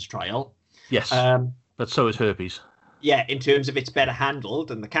Tyrion's trial. Yes. But so is Herpes. Yeah, in terms of it's better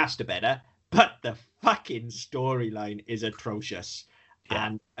handled and the cast are better, but the fucking storyline is atrocious.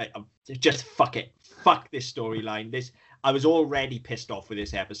 Yeah. And just fuck it. Fuck this storyline. I was already pissed off with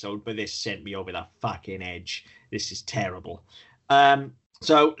this episode, but this sent me over the fucking edge. This is terrible.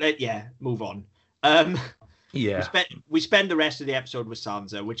 So move on. Yeah. We spend the rest of the episode with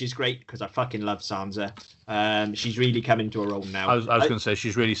Sansa, which is great because I fucking love Sansa. She's really coming to her own now. I was going to say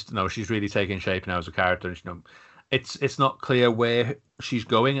she's really taking shape now as a character. And, it's not clear where she's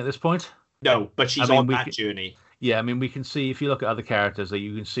going at this point. No, but she's on that journey. Yeah, I mean, we can see, if you look at other characters, that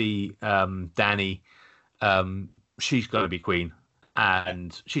you can see Dany. She's going to be queen,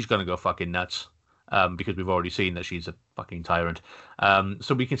 and she's going to go fucking nuts. because we've already seen that she's a fucking tyrant.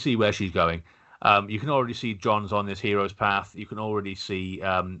 So we can see where she's going. You can already see Jon's on this hero's path. You can already see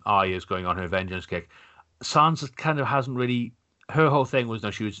Arya's going on her vengeance kick. Sansa kind of hasn't really... Her whole thing was,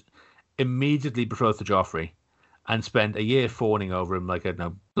 she was immediately betrothed to Joffrey and spent a year fawning over him like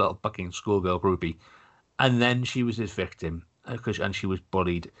a little fucking schoolgirl groupie. And then she was his victim, and she was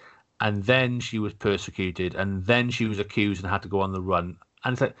bullied. And then she was persecuted. And then she was accused and had to go on the run.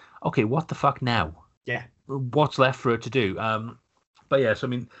 And it's like, okay, what the fuck now? Yeah. What's left for her to do? But yes, I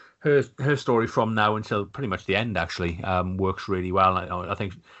mean, her story from now until pretty much the end actually works really well. I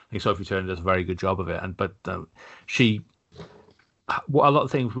think Sophie Turner does a very good job of it. But a lot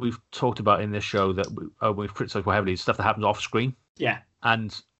of things we've talked about in this show that we've criticised quite heavily is stuff that happens off screen. Yeah.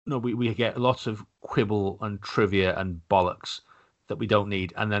 And we get lots of quibble and trivia and bollocks that we don't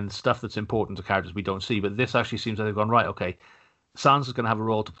need, and then stuff that's important to characters we don't see. But this actually seems like they've gone, right, okay, Sansa's going to have a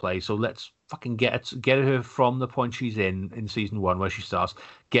role to play, so let's fucking get her from the point she's in season 1 where she starts,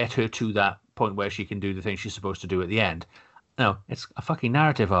 get her to that point where she can do the thing she's supposed to do at the end. No, it's a fucking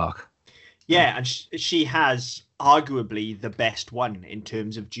narrative arc. Yeah, and she has arguably the best one in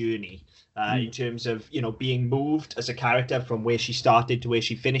terms of journey, in terms of, being moved as a character from where she started to where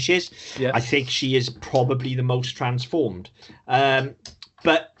she finishes. Yeah. I think she is probably the most transformed.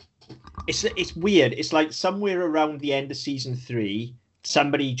 But it's weird. It's like somewhere around the end of season 3,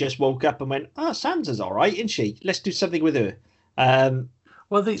 somebody just woke up and went, Sansa's all right, isn't she? Let's do something with her.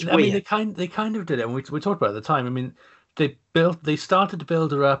 Well, they kind of did it. And we talked about it at the time. I mean, they started to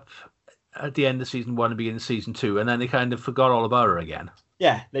build her up at the end of season 1 and beginning of season 2, and then they kind of forgot all about her again.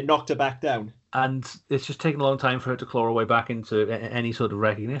 Yeah, they knocked her back down. And it's just taken a long time for her to claw her way back into any sort of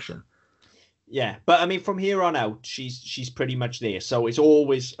recognition. Yeah, but I mean, from here on out, she's pretty much there. So it's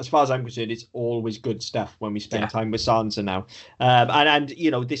always, as far as I'm concerned, it's always good stuff when we spend time with Sansa now. And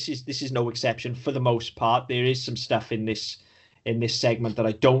this is no exception for the most part. There is some stuff in this segment that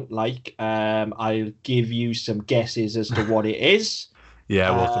I don't like. I'll give you some guesses as to what it is.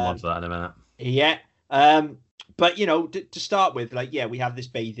 Yeah, we'll come on to that in a minute. Yeah. But, to start with, we have this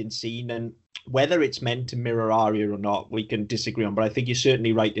bathing scene, and whether it's meant to mirror Arya or not, we can disagree on. But I think you're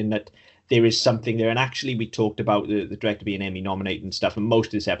certainly right in that there is something there. And actually, we talked about the director being Emmy nominated and stuff, and most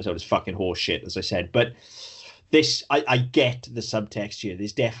of this episode is fucking horse shit, as I said. But this, I get the subtext here.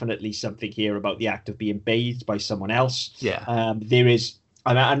 There's definitely something here about the act of being bathed by someone else. Yeah. There is,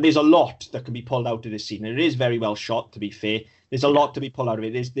 and there's a lot that can be pulled out of this scene. And it is very well shot, to be fair. There's a lot to be pulled out of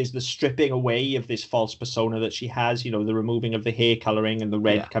it. There's the stripping away of this false persona that she has, the removing of the hair colouring and the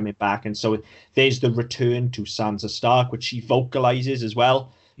red coming back. And so there's the return to Sansa Stark, which she vocalises as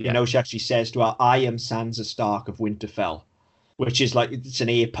well. Yeah. She actually says to her, I am Sansa Stark of Winterfell, which is like, it's an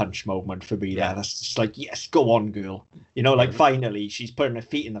ear punch moment for me there. That's just like, yes, go on, girl. Finally, she's putting her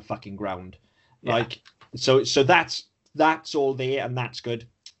feet in the fucking ground. Yeah. So that's all there, and that's good.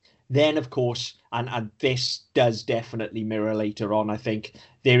 Then, of course, and this does definitely mirror later on, I think,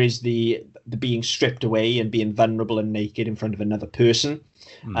 there is the being stripped away and being vulnerable and naked in front of another person.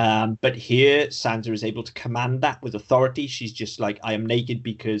 But here, Sansa is able to command that with authority. She's just like, I am naked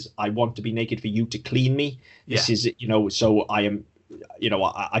because I want to be naked for you to clean me. This is, so I am,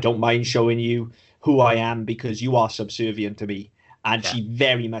 I don't mind showing you who I am because you are subservient to me. And she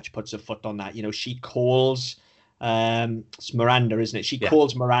very much puts her foot on that. She calls... it's Miranda, isn't it? She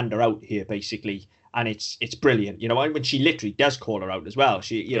calls Miranda out here basically, and it's brilliant. When she literally does call her out as well.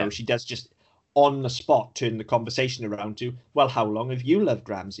 She she does just on the spot turn the conversation around to, well, how long have you loved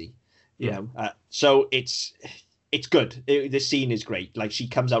Ramsay? So it's good. The scene is great. Like, she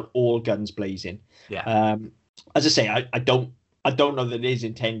comes out all guns blazing. As I say, I don't know that it is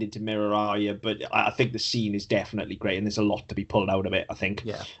intended to mirror Arya, but I think the scene is definitely great, and there's a lot to be pulled out of it, I think.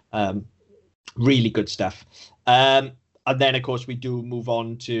 Really good stuff. And then, of course, we do move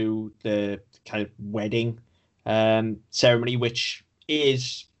on to the kind of wedding ceremony, which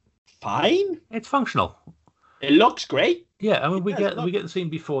is fine. It's functional. It looks great. Yeah, I mean, we get the scene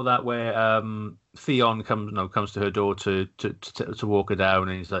before that where Theon comes to her door to walk her down,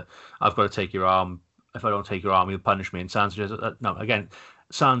 and he's like, "I've got to take your arm. If I don't take your arm, you'll punish me." And Sansa says, "No." Again,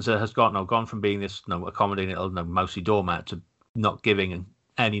 Sansa has gone from being this accommodating little mousy doormat to not giving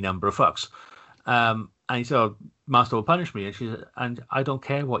any number of fucks. And he said, "Master will punish me," and she said, "And I don't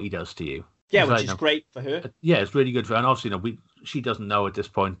care what he does to you." Yeah, which is great for her. Yeah, it's really good for her. And obviously, she doesn't know at this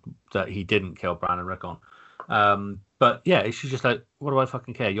point that he didn't kill Bran and Rickon. But yeah, she's just like, what do I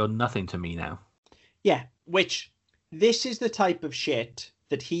fucking care? You're nothing to me now. Yeah, which this is the type of shit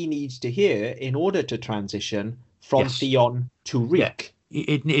that he needs to hear in order to transition from Theon to Rick.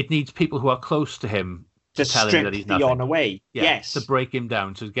 Yeah. It needs people who are close to him to tell him strip that he's Theon nothing. away. Yeah, Yes, to break him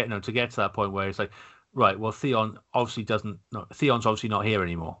down, to get to that point where it's like, right, well, Theon obviously doesn't. No, Theon's obviously not here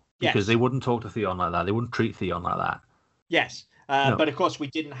anymore because yes, they wouldn't talk to Theon like that. They wouldn't treat Theon like that. yes. No, But of course, we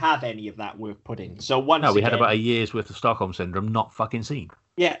didn't have any of that work put in. So no, once we had about again, a year's worth of Stockholm syndrome not fucking seen.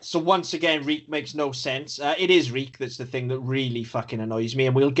 yeah. So once again, Reek makes no sense. It is Reek that's the thing that really fucking annoys me,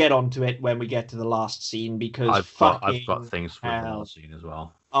 and we'll get onto it when we get to the last scene because I've got things with the hell. last scene as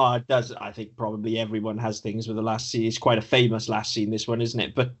well. Oh, it does. I think probably everyone has things with the last scene. It's quite a famous last scene, this one, isn't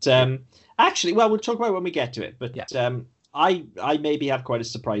it? But actually, well, we'll talk about it when we get to it. But Yeah. I maybe have quite a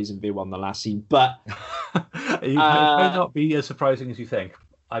surprising view on the last scene. But It may not be as surprising as you think.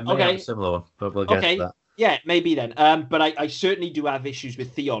 I may have okay. a similar one, but we'll get to that. Yeah, maybe then. But I certainly do have issues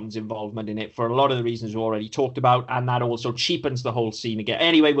with Theon's involvement in it for a lot of the reasons we already talked about, and that also cheapens the whole scene again.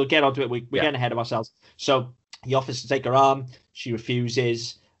 Anyway, we'll get onto it. We're getting ahead of ourselves. So he offers to take her arm. She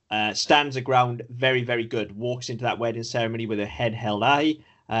refuses. Stands her ground. Very, very good. Walks into that wedding ceremony with her head held high.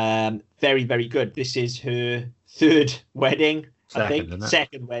 Very, very good. This is her third wedding.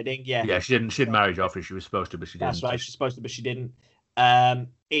 Second wedding. Yeah. Yeah, she didn't marry Joffrey. She was supposed to, but she didn't. That's right. She's supposed to, but she didn't.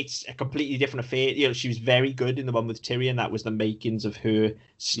 It's a completely different affair. You know, she was very good in the one with Tyrion. That was the makings of her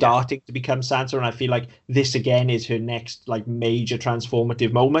starting to become Sansa, and I feel like this again is her next like major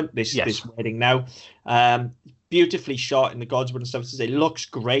transformative moment. This wedding now, beautifully shot in the Godswood and stuff. It looks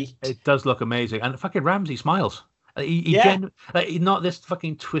great. It does look amazing, and fucking Ramsay smiles. He not this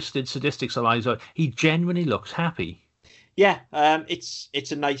fucking twisted sadistic side. He genuinely looks happy. Yeah,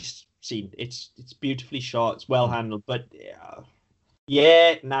 it's a nice scene. It's beautifully shot. It's well handled, but.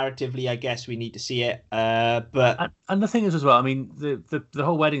 Yeah, narratively, I guess we need to see it. But and the thing is as well, I mean, the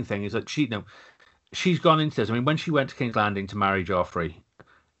whole wedding thing is that she's gone into this. I mean, when she went to King's Landing to marry Joffrey,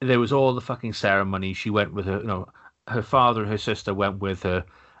 there was all the fucking ceremony. She went with her, her father and her sister went with her,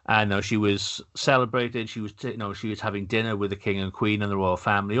 and she was celebrated. She was, she was having dinner with the king and queen and the royal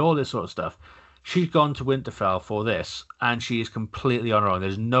family, all this sort of stuff. She's gone to Winterfell for this, and she is completely on her own.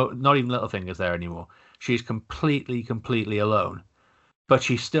 There's not even Littlefinger's there anymore. She's completely alone. But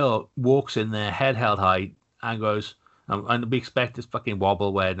she still walks in there, head held high, and goes. And we expect this fucking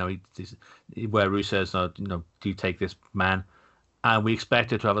wobble where where Roose says, do you take this man? And we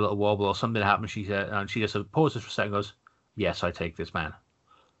expect her to have a little wobble or something happens. She said, and she just pauses for a second, and goes, "Yes, I take this man."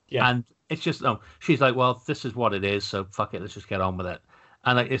 Yeah. And it's just she's like, "Well, this is what it is, so fuck it, let's just get on with it."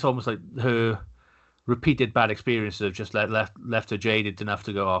 And it's almost like her repeated bad experiences have just left her jaded enough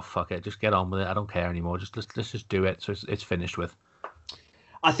to go, "Oh fuck it, just get on with it. I don't care anymore. Let's just do it." So it's finished with.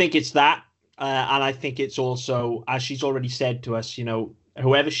 I think it's that, and I think it's also, as she's already said to us,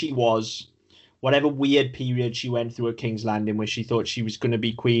 whoever she was, whatever weird period she went through at King's Landing where she thought she was going to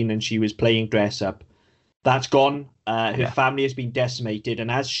be queen and she was playing dress up, that's gone. Her family has been decimated, and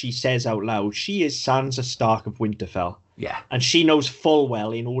as she says out loud, she is Sansa Stark of Winterfell. Yeah. And she knows full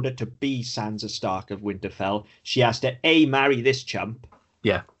well, in order to be Sansa Stark of Winterfell, she has to A, marry this chump,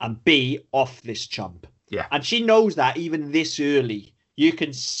 and B, off this chump. Yeah. And she knows that even this early. You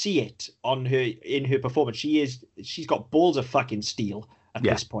can see it in her performance. She's got balls of fucking steel at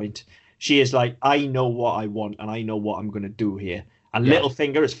this point. She is like, I know what I want and I know what I'm going to do here. And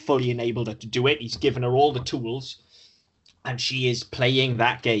Littlefinger has fully enabled her to do it. He's given her all the tools, and she is playing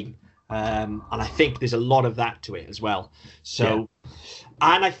that game. And I think there's a lot of that to it as well. So,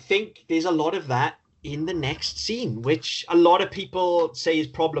 and I think there's a lot of that in the next scene, which a lot of people say is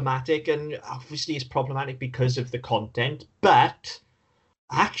problematic, and obviously is problematic because of the content, but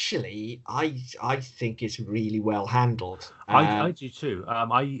actually, I think it's really well handled. I do too.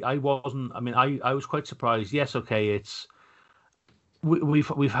 I wasn't. I mean, I was quite surprised. Yes, okay. It's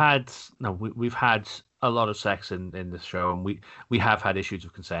we've had a lot of sex in this show, and we have had issues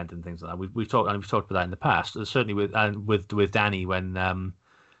of consent and things like that. We've talked about that in the past. Certainly with Dany when her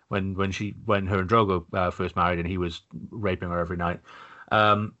and Drogo first married, and he was raping her every night.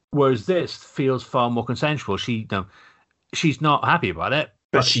 Whereas this feels far more consensual. She's not happy about it.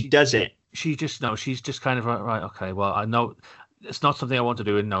 But she does it. She's just kind of right. Okay, well, I know it's not something I want to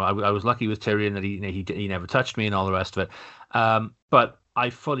do, and I was lucky with Tyrion that he never touched me and all the rest of it. But I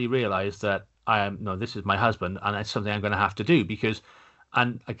fully realize that this is my husband, and it's something I'm going to have to do because,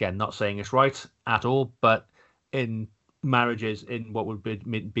 and again, not saying it's right at all, but in marriages in what would be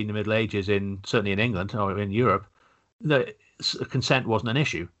in the Middle Ages, certainly in England or in Europe, the consent wasn't an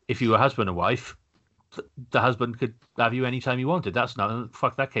issue. If you were husband and wife, the husband could have you anytime he wanted. That's not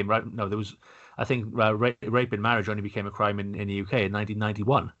fuck. That came right. No, there was. I think rape in marriage only became a crime in the UK in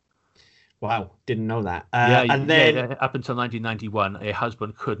 1991. Wow, didn't know that. And then up until 1991, a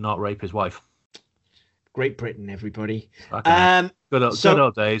husband could not rape his wife. Great Britain, everybody. Fucking hell. So- good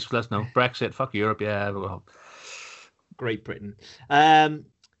old days. Let's know. Brexit. Fuck Europe. Yeah. Well, Great Britain.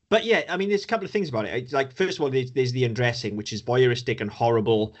 But yeah, I mean, there's a couple of things about it. It's like, first of all, there's the undressing, which is voyeuristic and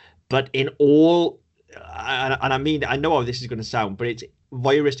horrible, but in all, and I mean, I know how this is going to sound, but it's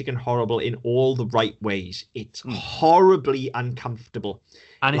voyeuristic and horrible in all the right ways. It's horribly uncomfortable.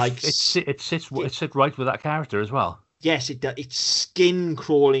 and Like, it sits right with that character as well. Yes, it does. It's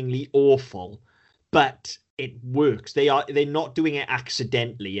skin-crawlingly awful, but it works. They're not doing it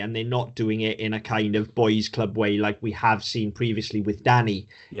accidentally, and they're not doing it in a kind of boys' club way like we have seen previously with Dany.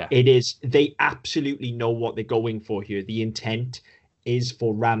 Yeah. It is. They absolutely know what they're going for here. The intent is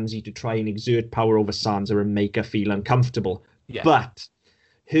for Ramsay to try and exert power over Sansa and make her feel uncomfortable. Yeah. But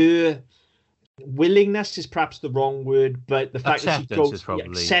her willingness is perhaps the wrong word, but the fact that she Acceptance goes is probably-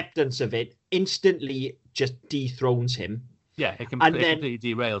 acceptance of it instantly just dethrones him. Yeah, it And then-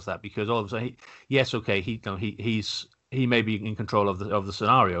 completely derails that, because all of a sudden, he may be in control of the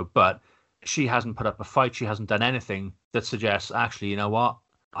scenario, but she hasn't put up a fight. She hasn't done anything that suggests, actually, you know what,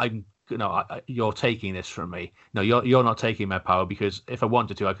 you're taking this from me. No, you're not taking my power, because if I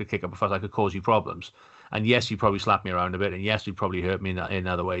wanted to, I could kick up a fuss. I could cause you problems. And yes, you probably slap me around a bit, and yes, you probably hurt me in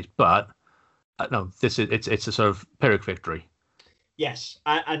other ways. But no, it's a sort of Pyrrhic victory. Yes,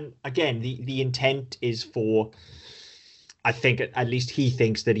 and again, the intent is for, I think at least he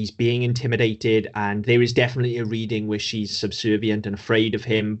thinks that he's being intimidated, and there is definitely a reading where she's subservient and afraid of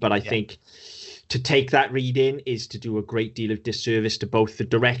him. But I think to take that reading is to do a great deal of disservice to both the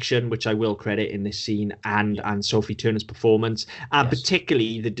direction, which I will credit in this scene, and Sophie Turner's performance, and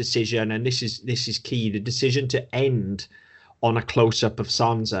particularly the decision, and this is key, the decision to end on a close-up of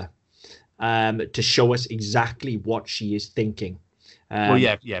Sansa, to show us exactly what she is thinking. Well,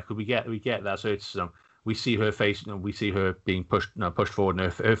 yeah, because we get that. So it's we see her face, we see her being pushed forward,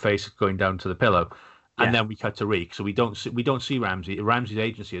 and her face going down to the pillow, and then we cut to Reek. So we don't see Ramsay. Ramsay's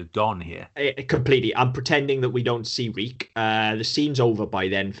agency is gone here. Completely. I'm pretending that we don't see Reek. The scene's over by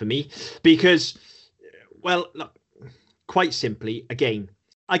then for me, because, well, look, quite simply, again,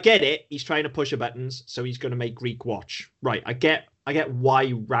 I get it. He's trying to push her buttons, so he's going to make Reek watch. Right. I get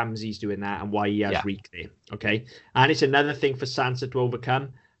why Ramsay's doing that and why he has Reek there. Okay. And it's another thing for Sansa to overcome.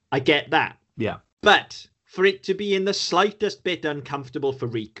 I get that. Yeah. But for it to be in the slightest bit uncomfortable for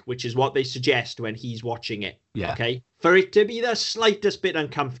Reek, which is what they suggest when he's watching it. Yeah. Okay. For it to be the slightest bit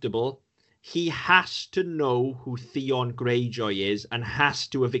uncomfortable, he has to know who Theon Greyjoy is and has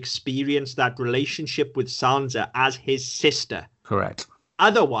to have experienced that relationship with Sansa as his sister. Correct.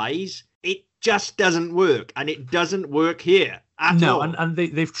 Otherwise, it just doesn't work, and it doesn't work here at all. And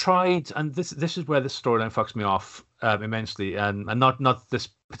they've tried, and this is where this storyline fucks me off immensely, and not this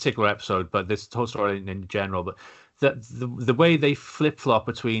particular episode, but this whole story in general. But the way they flip flop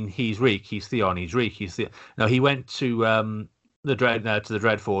between he's Reek, he's Theon, he's Reek, he's Theon. No, he went to the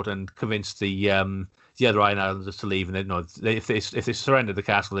Dreadfort and convinced the other Iron Islanders to leave, and if they surrendered the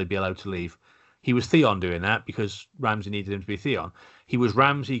castle, they'd be allowed to leave. He was Theon doing that because Ramsay needed him to be Theon. He was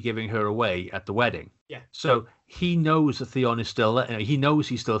Ramsay giving her away at the wedding. Yeah. So he knows that Theon is still there. He knows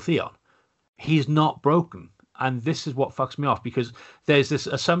he's still Theon. He's not broken. And this is what fucks me off, because there's this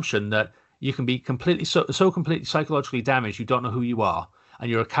assumption that you can be completely completely psychologically damaged you don't know who you are, and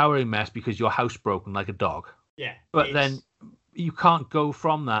you're a cowering mess because you're housebroken like a dog. Yeah. But then you can't go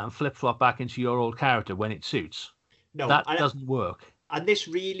from that and flip-flop back into your old character when it suits. No, that doesn't work. And this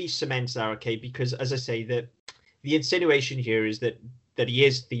really cements that, okay, because as I say, the insinuation here is that he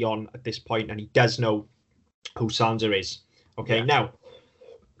is Theon at this point, and he does know who Sansa is. Okay, now,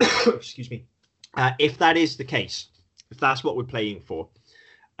 excuse me. If that is the case, if that's what we're playing for,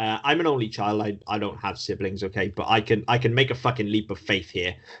 I'm an only child. I don't have siblings, okay, but I can make a fucking leap of faith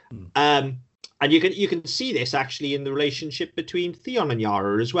here. And you can see this actually in the relationship between Theon and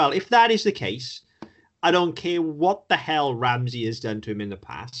Yara as well. If that is the case, I don't care what the hell Ramsay has done to him in the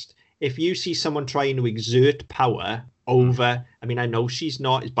past. If you see someone trying to exert power over, I mean, I know she's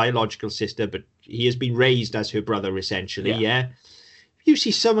not his biological sister, but he has been raised as her brother, essentially, yeah? If you see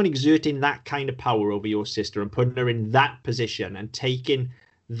someone exerting that kind of power over your sister and putting her in that position and taking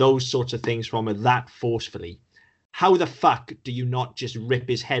those sorts of things from her that forcefully, how the fuck do you not just rip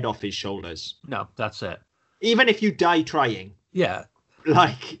his head off his shoulders? No, that's it. Even if you die trying. Yeah.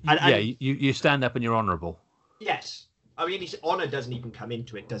 Like, you stand up and you're honourable. Yes, I mean, his honour doesn't even come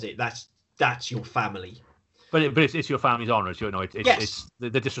into it, does it? That's your family. But it's your family's honour. It's the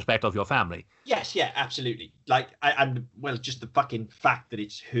disrespect of your family. Yes, yeah, absolutely. Like, and just the fucking fact that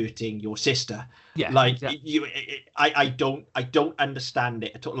it's hurting your sister. Yeah, like exactly. I don't understand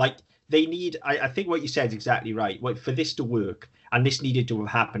it at all. Like, they need. I think what you said is exactly right. For this to work, and this needed to have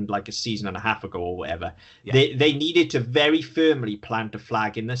happened like a season and a half ago or whatever. Yeah. They needed to very firmly plant a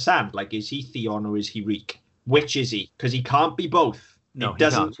flag in the sand. Like, is he Theon or is he Reek? Which is he? Because he can't be both. No, it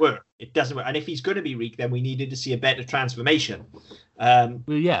doesn't work. It doesn't work. And if he's going to be Reek, then we needed to see a better transformation. Well,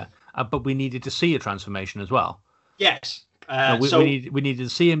 yeah, but we needed to see a transformation as well. Yes. We needed to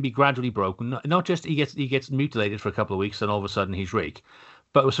see him be gradually broken. Not just he gets mutilated for a couple of weeks and all of a sudden he's Reek,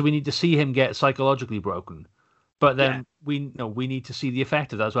 but so we need to see him get psychologically broken. But then we need to see the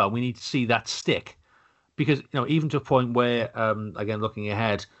effect of that as well. We need to see that stick, because even to a point where again looking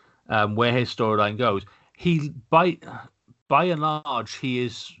ahead, where his storyline goes, he by and large he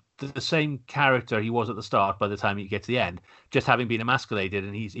is the same character he was at the start by the time you get to the end, just having been emasculated,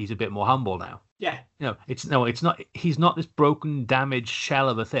 and he's a bit more humble now. Yeah. It's not. He's not this broken, damaged shell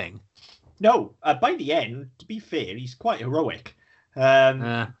of a thing. No. By the end, to be fair, he's quite heroic.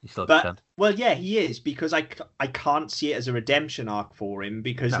 He's still well, yeah, he is, because I can't see it as a redemption arc for him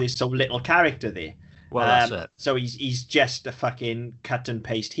because there's so little character there. Well, that's it. So he's just a fucking cut and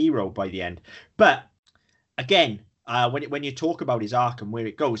paste hero by the end. But again, when you talk about his arc and where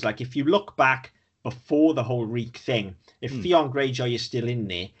it goes, like if you look back before the whole Reek thing, if Theon Greyjoy is still in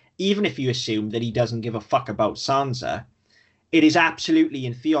there, even if you assume that he doesn't give a fuck about Sansa, it is absolutely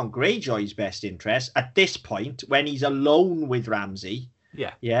in Theon Greyjoy's best interest at this point, when he's alone with Ramsay.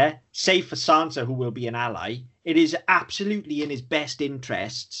 Yeah. Save for Sansa, who will be an ally. It is absolutely in his best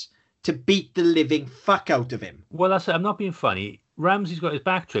interests to beat the living fuck out of him. Well, that's it. I'm not being funny. Ramsay's got his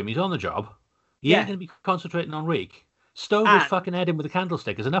back to him. He's on the job. He ain't going to be concentrating on Reek. Stove his fucking head in with a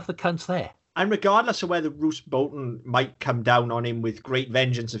candlestick. There's enough the cunts there. And regardless of whether Roose Bolton might come down on him with great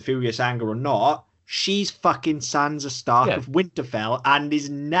vengeance and furious anger or not, she's fucking Sansa Stark of Winterfell and is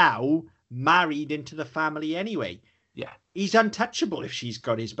now married into the family anyway. Yeah. He's untouchable if she's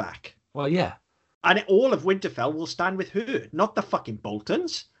got his back. Well, yeah. And all of Winterfell will stand with her, not the fucking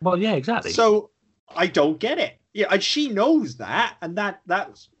Boltons. Well, yeah, exactly. So I don't get it. Yeah, and she knows that, and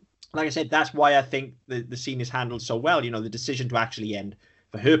that's like I said, that's why I think the scene is handled so well. The decision to actually end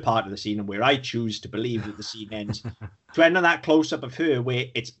for her part of the scene, and where I choose to believe that the scene ends, to end on that close-up of her where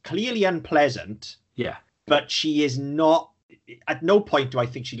it's clearly unpleasant. Yeah. But she is not, at no point do I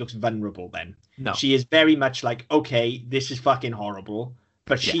think she looks vulnerable then. No. She is very much like, okay, this is fucking horrible,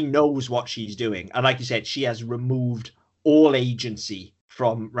 but she knows what she's doing. And like you said, she has removed all agency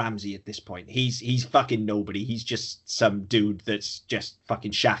from Ramsay at this point. He's fucking nobody. He's just some dude that's just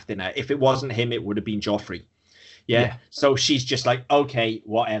fucking shafting her. If it wasn't him, it would have been Joffrey. Yeah. So she's just like, okay,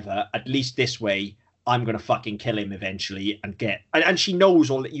 whatever. At least this way, I'm gonna fucking kill him eventually and get. And she knows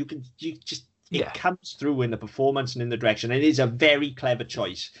all that. It comes through in the performance and in the direction. It is a very clever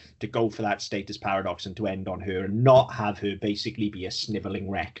choice to go for that status paradox and to end on her and not have her basically be a sniveling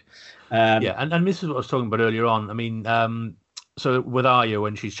wreck. And this is what I was talking about earlier on. I mean, so with Arya,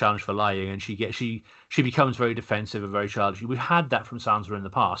 when she's challenged for lying and she becomes very defensive and very childish. We've had that from Sansa in the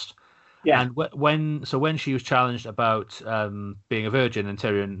past. Yeah. And when she was challenged about being a virgin and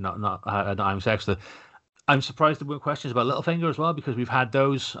Tyrion not having sex with her, I'm surprised there weren't questions about Littlefinger as well, because we've had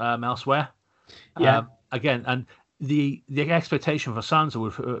those elsewhere. Yeah. Again, and the expectation for Sansa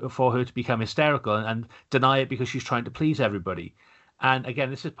was for her to become hysterical and deny it because she's trying to please everybody. And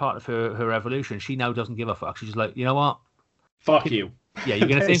again, this is part of her evolution. She now doesn't give a fuck. She's just like, you know what? Fuck you. Yeah, you're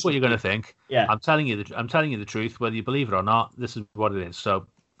gonna think what you're gonna think. Yeah. I'm telling you the truth, whether you believe it or not. This is what it is. So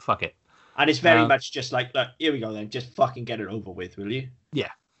fuck it. And it's very much just like, look, here we go then. Just fucking get it over with, will you? Yeah.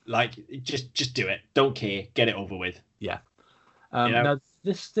 Like, just do it. Don't care. Get it over with. Yeah. Now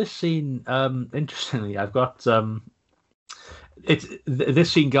this scene, interestingly, I've got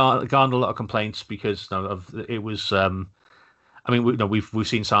this scene garnered a lot of complaints because it was. I mean, we've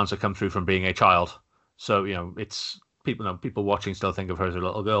seen Sansa come through from being a child, so it's people watching still think of her as a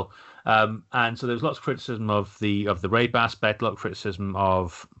little girl, and so there's lots of criticism of the rape aspect, a lot of criticism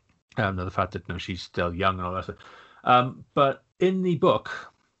of the fact that she's still young and all that stuff. But in the book,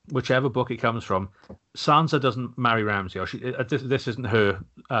 whichever book it comes from, Sansa doesn't marry Ramsay, or this isn't her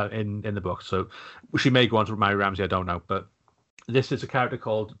in the book. So she may go on to marry Ramsay, I don't know. But this is a character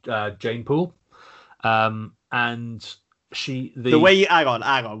called Jane Poole, and the way hang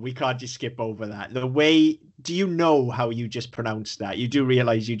on, we can't just skip over that. Do you know how you just pronounced that? You do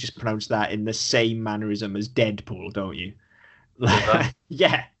realize you just pronounced that in the same mannerism as Deadpool, don't you?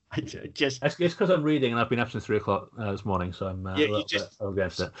 Yeah. It's because I'm reading and I've been up since 3 o'clock this morning, so I'm a little bit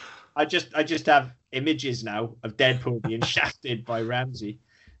against it. I just have images now of Deadpool being shafted by Ramsay.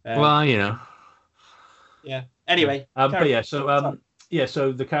 Well, Yeah. Anyway. But yeah, so Yeah,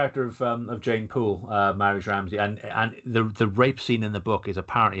 so the character of Jane Poole marries Ramsay, and the rape scene in the book is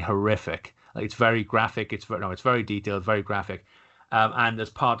apparently horrific. Like, it's very graphic. It's very detailed, very graphic. And as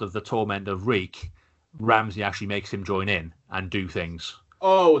part of the torment of Reek, Ramsay actually makes him join in and do things.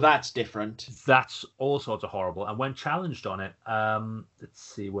 Oh, that's different. That's all sorts of horrible. And when challenged on it, let's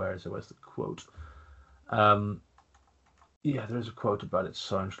see, where's the quote? Yeah, there is a quote about it.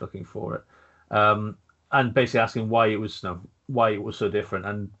 So I'm just looking for it. And basically asking why it was so different.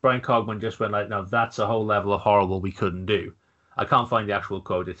 And Brian Cogman just went like, "No, that's a whole level of horrible we couldn't do." I can't find the actual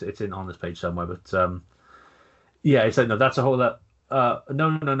quote. It's on this page somewhere. But yeah, he said, "No, that's a whole lot.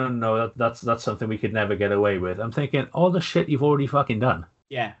 No. That's something we could never get away with." I'm thinking, all the shit you've already fucking done.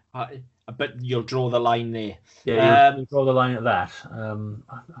 Yeah, but you'll draw the line there. Yeah, you draw the line at that.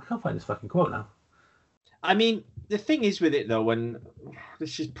 I can't find this fucking quote now. I mean, the thing is with it though, when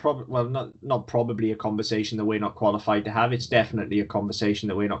this is not probably a conversation that we're not qualified to have. It's definitely a conversation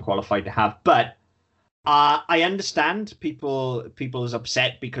that we're not qualified to have. But I understand people is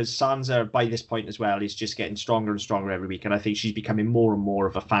upset because Sansa by this point as well is just getting stronger and stronger every week, and I think she's becoming more and more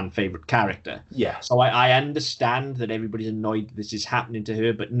of a fan favorite character. Yeah. So I understand that everybody's annoyed that this is happening to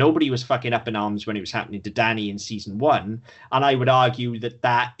her, but nobody was fucking up in arms when it was happening to Dany in season 1, and I would argue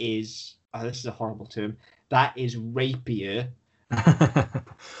that is this is a horrible term. That is rapier.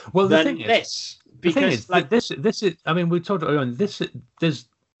 Well, the than thing is, this. The thing Because is, like this is. I mean, we talked earlier on.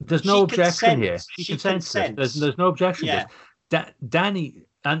 There's no objection here. She consents. There's no objection. Yeah. To this. Dany,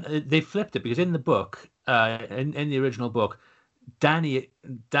 and they flipped it because in the book, in the original book,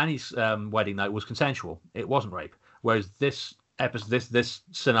 Dany's wedding night was consensual. It wasn't rape. Whereas this episode, this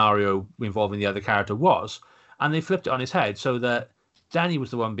scenario involving the other character was, and they flipped it on his head so that Dany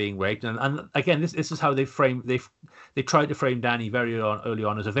was the one being raped. And again, this is how they tried to frame Dany very early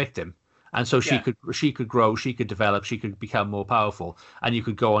on as a victim. And so she could grow, she could develop, she could become more powerful, and you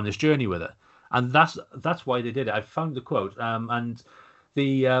could go on this journey with her. And that's why they did it. I found the quote, and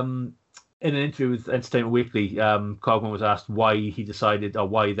the in an interview with Entertainment Weekly, Cogman was asked why he decided, or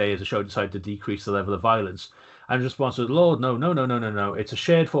why they as a show decided to decrease the level of violence. And the response was, "Lord, no. It's a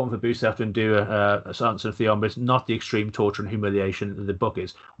shared form of abuse they have to endure, Sansa and Theon, but it's not the extreme torture and humiliation that the book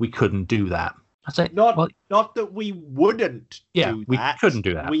is. We couldn't do that." I say, not that we wouldn't do that. We couldn't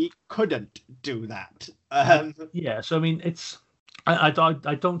do that. We couldn't do that. Yeah, so I mean, I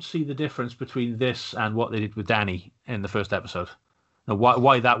don't see the difference between this and what they did with Dany in the first episode. Now,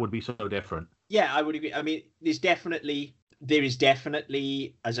 why that would be so different? Yeah, I would agree. I mean, there is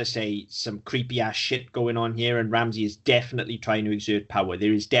definitely, as I say, some creepy ass shit going on here, and Ramsay is definitely trying to exert power.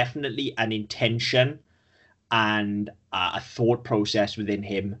 There is definitely an intention and a thought process within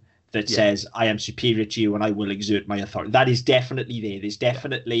him that says, I am superior to you and I will exert my authority. That is definitely there. There's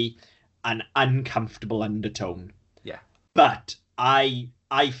definitely an uncomfortable undertone. Yeah. But I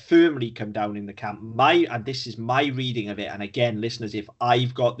firmly come down in the camp. And this is my reading of it. And again, listeners, if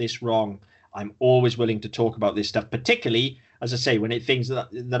I've got this wrong, I'm always willing to talk about this stuff, particularly, as I say, when it things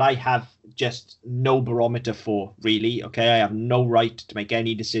that I have just no barometer for, really. Okay, I have no right to make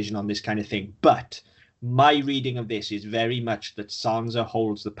any decision on this kind of thing. But my reading of this is very much that Sansa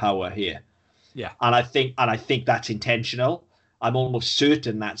holds the power here. Yeah. And I think that's intentional. I'm almost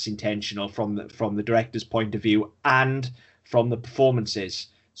certain that's intentional from the director's point of view and from the performances.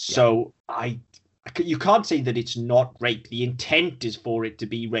 So you can't say that it's not rape. The intent is for it to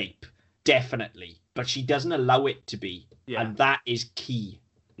be rape, definitely, but she doesn't allow it to be, and that is key.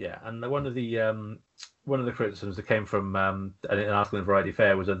 Yeah, and one of the criticisms that came from an article in Variety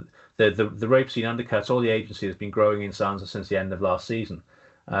Fair was that the rape scene undercuts all the agency that's been growing in Sansa since the end of last season.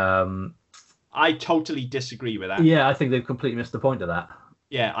 I totally disagree with that. Yeah, I think they've completely missed the point of that.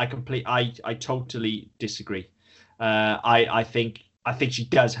 Yeah, I totally disagree. I think she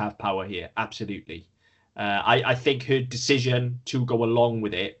does have power here, absolutely. I think her decision to go along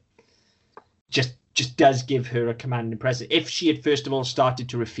with it just does give her a commanding presence. If she had first of all started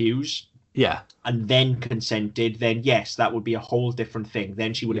to refuse, and then consented, then yes, that would be a whole different thing.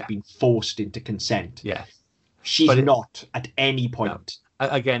 Then she would have been forced into consent. Yeah, she's not at any point. No.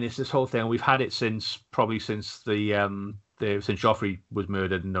 Again, it's this whole thing. We've had it since since Joffrey was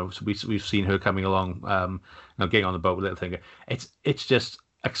murdered, and we've seen her coming along, getting on the boat with Littlefinger. It's just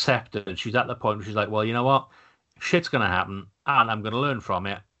accepted. She's at the point where she's like, well, you know what, shit's gonna happen, and I'm gonna learn from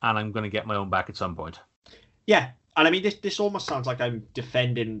it, and I'm gonna get my own back at some point. Yeah. And I mean, this almost sounds like I'm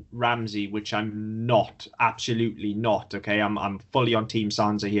defending Ramsay, which I'm not. Absolutely not. Okay, I'm fully on Team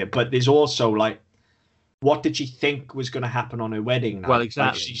Sansa here. But there's also like, what did she think was going to happen on her wedding night? Well,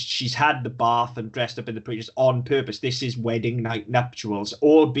 exactly. Like she's had the bath and dressed up in the previous on purpose. This is wedding night nuptials,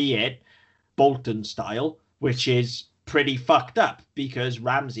 albeit Bolton style, which is pretty fucked up because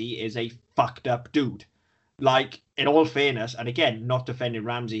Ramsay is a fucked up dude. Like, in all fairness, and again, not defending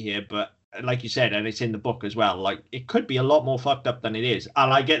Ramsay here, but like you said, and it's in the book as well, like, it could be a lot more fucked up than it is.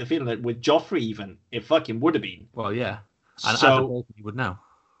 And I get the feeling that with Joffrey even, it fucking would have been. Well, yeah. And so, as a Bolton, you would know.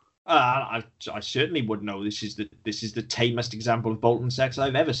 I certainly would know. This is the tamest example of Bolton sex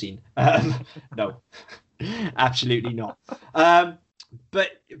I've ever seen. No, absolutely not.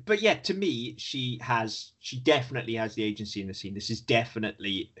 But yeah, to me, she definitely has the agency in the scene. This is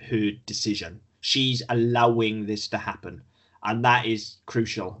definitely her decision. She's allowing this to happen, and that is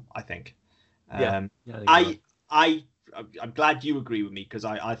crucial, I think. I'm glad you agree with me, because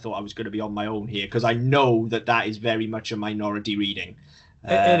I thought I was going to be on my own here, because I know that is very much a minority reading.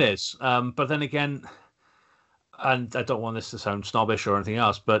 It is, but then again, and I don't want this to sound snobbish or anything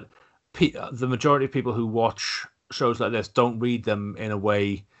else, but the majority of people who watch shows like this don't read them in a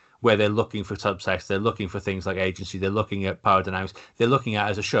way where they're looking for subtext. They're looking for things like agency. They're looking at power dynamics. They're looking at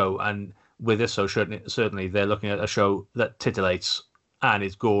it as a show, and with this show, certainly they're looking at a show that titillates and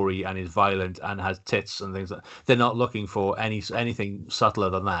is gory and is violent and has tits and things. They're not looking for anything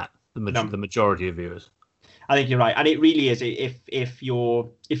subtler than that. The majority of viewers. I think you're right, and it really is. If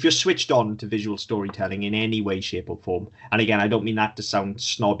you're switched on to visual storytelling in any way, shape, or form, and again, I don't mean that to sound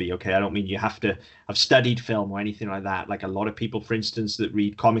snobby. Okay, I don't mean you have to have studied film or anything like that. Like a lot of people, for instance, that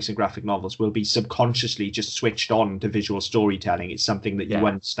read comics and graphic novels will be subconsciously just switched on to visual storytelling. It's something that you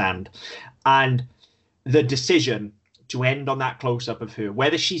understand, and the decision to end on that close-up of her,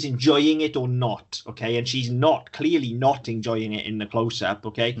 whether she's enjoying it or not, okay, and she's clearly not enjoying it in the close-up,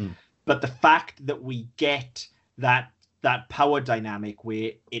 okay. But the fact that we get that power dynamic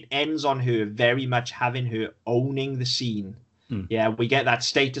where it ends on her very much having her owning the scene. Yeah, we get that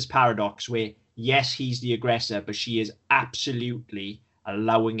status paradox where, yes, he's the aggressor, but she is absolutely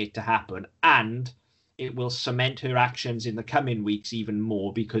allowing it to happen. And it will cement her actions in the coming weeks even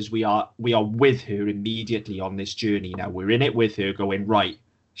more, because we are with her immediately on this journey now. We're in it with her going, right,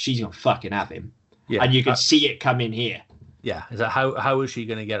 she's going to fucking have him. Yeah, and you can see it come in here. Yeah, is that how is she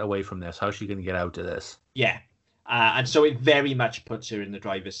going to get away from this? How is she going to get out of this? Yeah, and so it very much puts her in the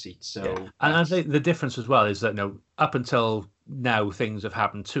driver's seat. So, and I think the difference as well is that up until now things have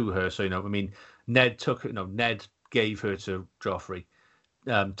happened to her. So I mean, Ned gave her to Joffrey.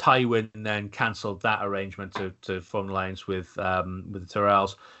 Tywin then cancelled that arrangement to form alliance with the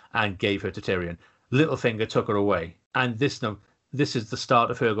Tyrells and gave her to Tyrion. Littlefinger took her away, and this is the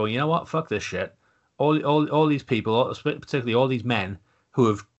start of her going, you know what, fuck this shit. All these people, particularly all these men who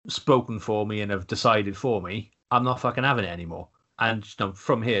have spoken for me and have decided for me, I'm not fucking having it anymore. And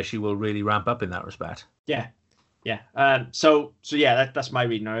from here, she will really ramp up in that respect. Yeah. So yeah, that's my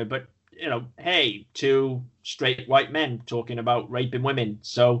reading of it. But hey, two straight white men talking about raping women.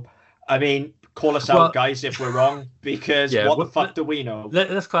 So I mean, call us out, guys, if we're wrong, because what the fuck do we know?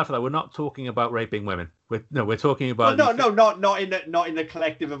 Let's clarify that we're not talking about raping women. We're talking about not in the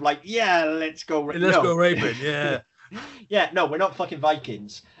collective of like, yeah, let's go raping, yeah. Yeah, no, we're not fucking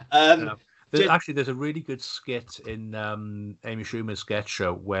Vikings. There's a really good skit in Amy Schumer's sketch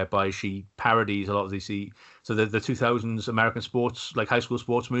show whereby she parodies a lot of these. So the 2000s American sports, like high school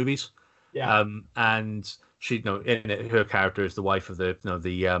sports movies. Yeah. And she, in it, her character is the wife of the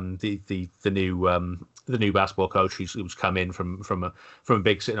new basketball coach. Who's come in from a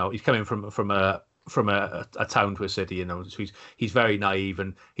big city. He's coming from a town to a city. So he's very naive,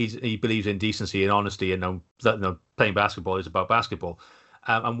 and he believes in decency and honesty, and that playing basketball is about basketball.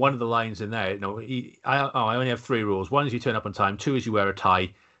 And one of the lines in there, I only have 3 rules. 1 is you turn up on time. 2 is you wear a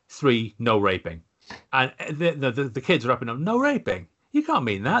tie. 3, no raping. And the kids are up and no raping. You can't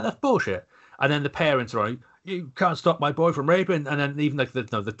mean that. That's bullshit. And then the parents are like, you can't stop my boy from raping. And then even like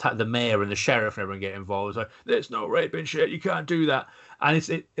the mayor and the sheriff and everyone get involved. It's like, there's no raping shit. You can't do that. And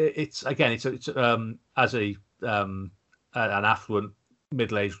it's as an affluent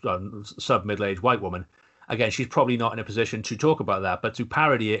middle-aged, sub-middle-aged white woman. Again, she's probably not in a position to talk about that, but to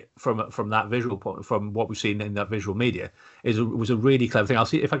parody it from that visual point, from what we've seen in that visual media, was a really clever thing. I'll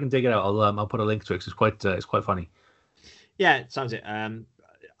see if I can dig it out. I'll put a link to it. 'Cause it's quite funny. Yeah, it sounds it.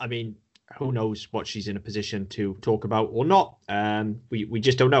 I mean, who knows what she's in a position to talk about or not? We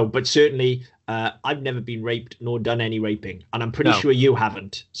just don't know. But certainly, I've never been raped nor done any raping, and I'm pretty sure you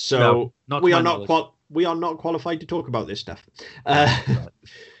haven't. So we are not qualified to talk about this stuff.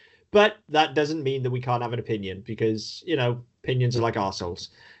 But that doesn't mean that we can't have an opinion, because opinions are like arseholes.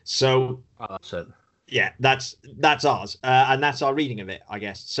 So that's it. Yeah, that's ours, and that's our reading of it, I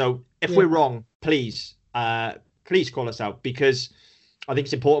guess. So if we're wrong, please call us out, because I think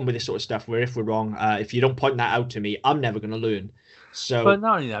it's important with this sort of stuff where if we're wrong, if you don't point that out to me, I'm never going to learn. So, but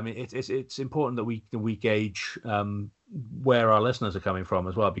not only that, I mean, it's important that we gauge where our listeners are coming from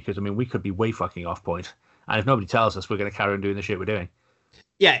as well, because I mean, we could be way fucking off point, and if nobody tells us, we're going to carry on doing the shit we're doing.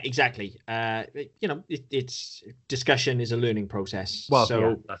 yeah, exactly. It's discussion is a learning process. Well, so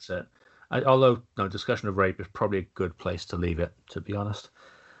yeah, that's it. Although, no, discussion of rape is probably a good place to leave it, to be honest.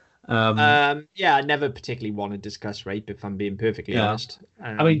 I never particularly want to discuss rape, if I'm being perfectly honest.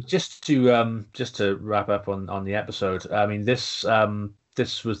 I mean, just to wrap up on the episode. I mean, this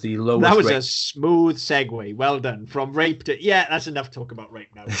was the lowest. That was a smooth segue. Well done. From rape to that's enough talk about rape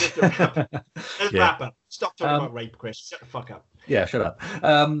now. Let's wrap up. Stop talking about rape, Chris. Shut the fuck up. Yeah, shut up.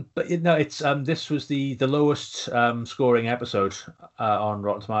 But it's this was the lowest scoring episode on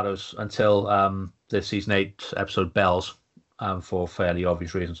Rotten Tomatoes until the season 8 episode Bells, for fairly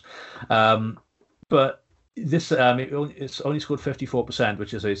obvious reasons. But this it's only scored 54%,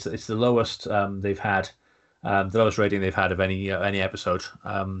 which is it's the lowest they've had, the lowest rating they've had of any episode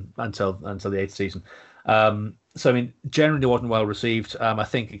until the 8th season. So I mean, generally wasn't well received. I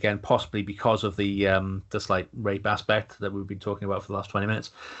think again possibly because of the slight rape aspect that we've been talking about for the last 20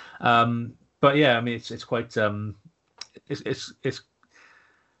 minutes. But yeah, I mean it's quite it's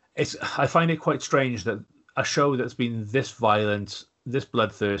I find it quite strange that a show that's been this violent, this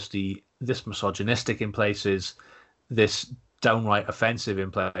bloodthirsty, this misogynistic in places, this downright offensive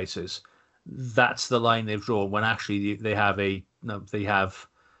in places, that's the line they've drawn when actually they have a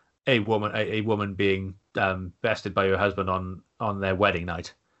woman being bested by her husband on their wedding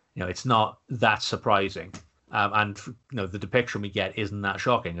night. It's not that surprising, and the depiction we get isn't that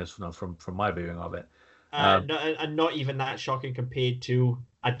shocking as from my viewing of it. And not even that shocking compared to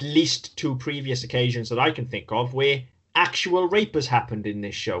at least 2 previous occasions that I can think of where actual rape has happened in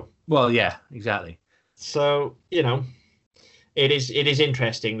this show. Well, yeah, exactly. So it is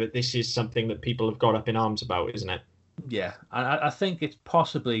interesting that this is something that people have got up in arms about, isn't it? Yeah, and I think it's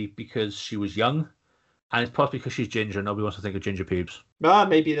possibly because she was young, and it's possibly because she's ginger and nobody wants to think of ginger pubes.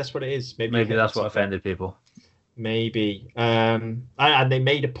 Maybe that's what it is. Maybe that's what offended people. Maybe. And they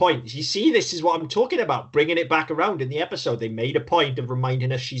made a point. You see, this is what I'm talking about, bringing it back around in the episode. They made a point of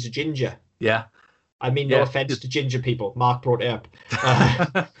reminding us she's a ginger. Yeah. I mean, no offense to ginger people. Mark brought it up.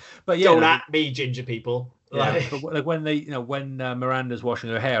 But yeah, don't at me, ginger people. Yeah, but like when they, when Miranda's washing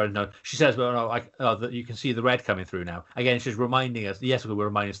her hair, and she says, "Well, no, that you can see the red coming through now." Again, she's reminding us. Yes, we're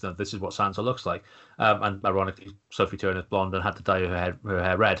reminding us that this is what Sansa looks like. And ironically, Sophie Turner's blonde and had to dye her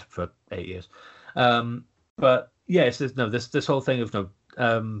hair red for 8 years. But yeah, it's this whole thing of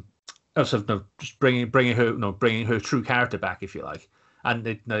just bringing her true character back, if you like, and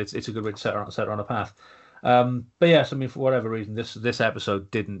it's a good way to set her on a path. But yes, I mean, for whatever reason, this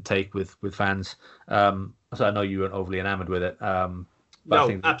episode didn't take with fans. So I know you weren't overly enamored with it. But no, I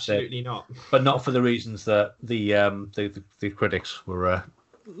think absolutely not. But not for the reasons that the critics were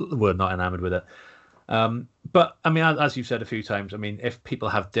not enamored with it. But I mean, as you've said a few times, I mean, if people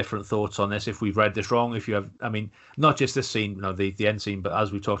have different thoughts on this, if we've read this wrong, if you have, I mean, not just this scene, the end scene, but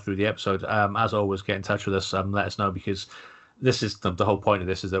as we talk through the episode, as always, get in touch with us. Let us know, because this is the whole point of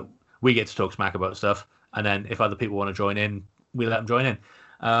this, is that we get to talk smack about stuff. And then if other people want to join in, we let them join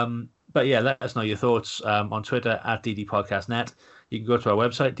in. But yeah, let us know your thoughts on Twitter at ddpodcastnet. You can go to our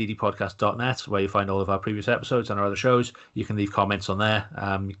website, ddpodcast.net, where you find all of our previous episodes and our other shows. You can leave comments on there.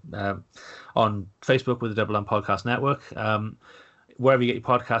 On Facebook with the Double M Podcast Network. Wherever you get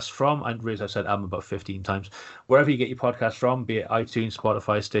your podcasts from, and as I said, about 15 times. Wherever you get your podcasts from, be it iTunes,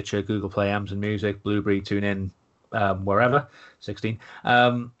 Spotify, Stitcher, Google Play, Amazon Music, Blueberry, TuneIn, wherever. 16.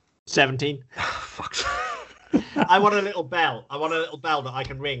 17. Fuck. I want a little bell. I want a little bell that I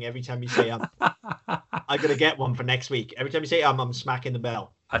can ring every time you say I'm going to get one for next week. Every time you say I'm smacking the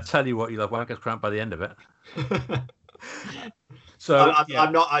bell. I tell you what, you'll have wanker's cramp by the end of it. So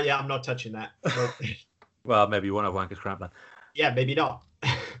I'm not touching that. Well, maybe you won't have wanker's cramp then. Yeah, maybe not.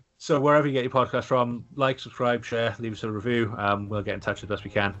 So wherever you get your podcast from, like, subscribe, share, leave us a review. We'll get in touch as best we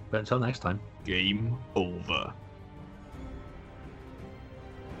can. But until next time, game over.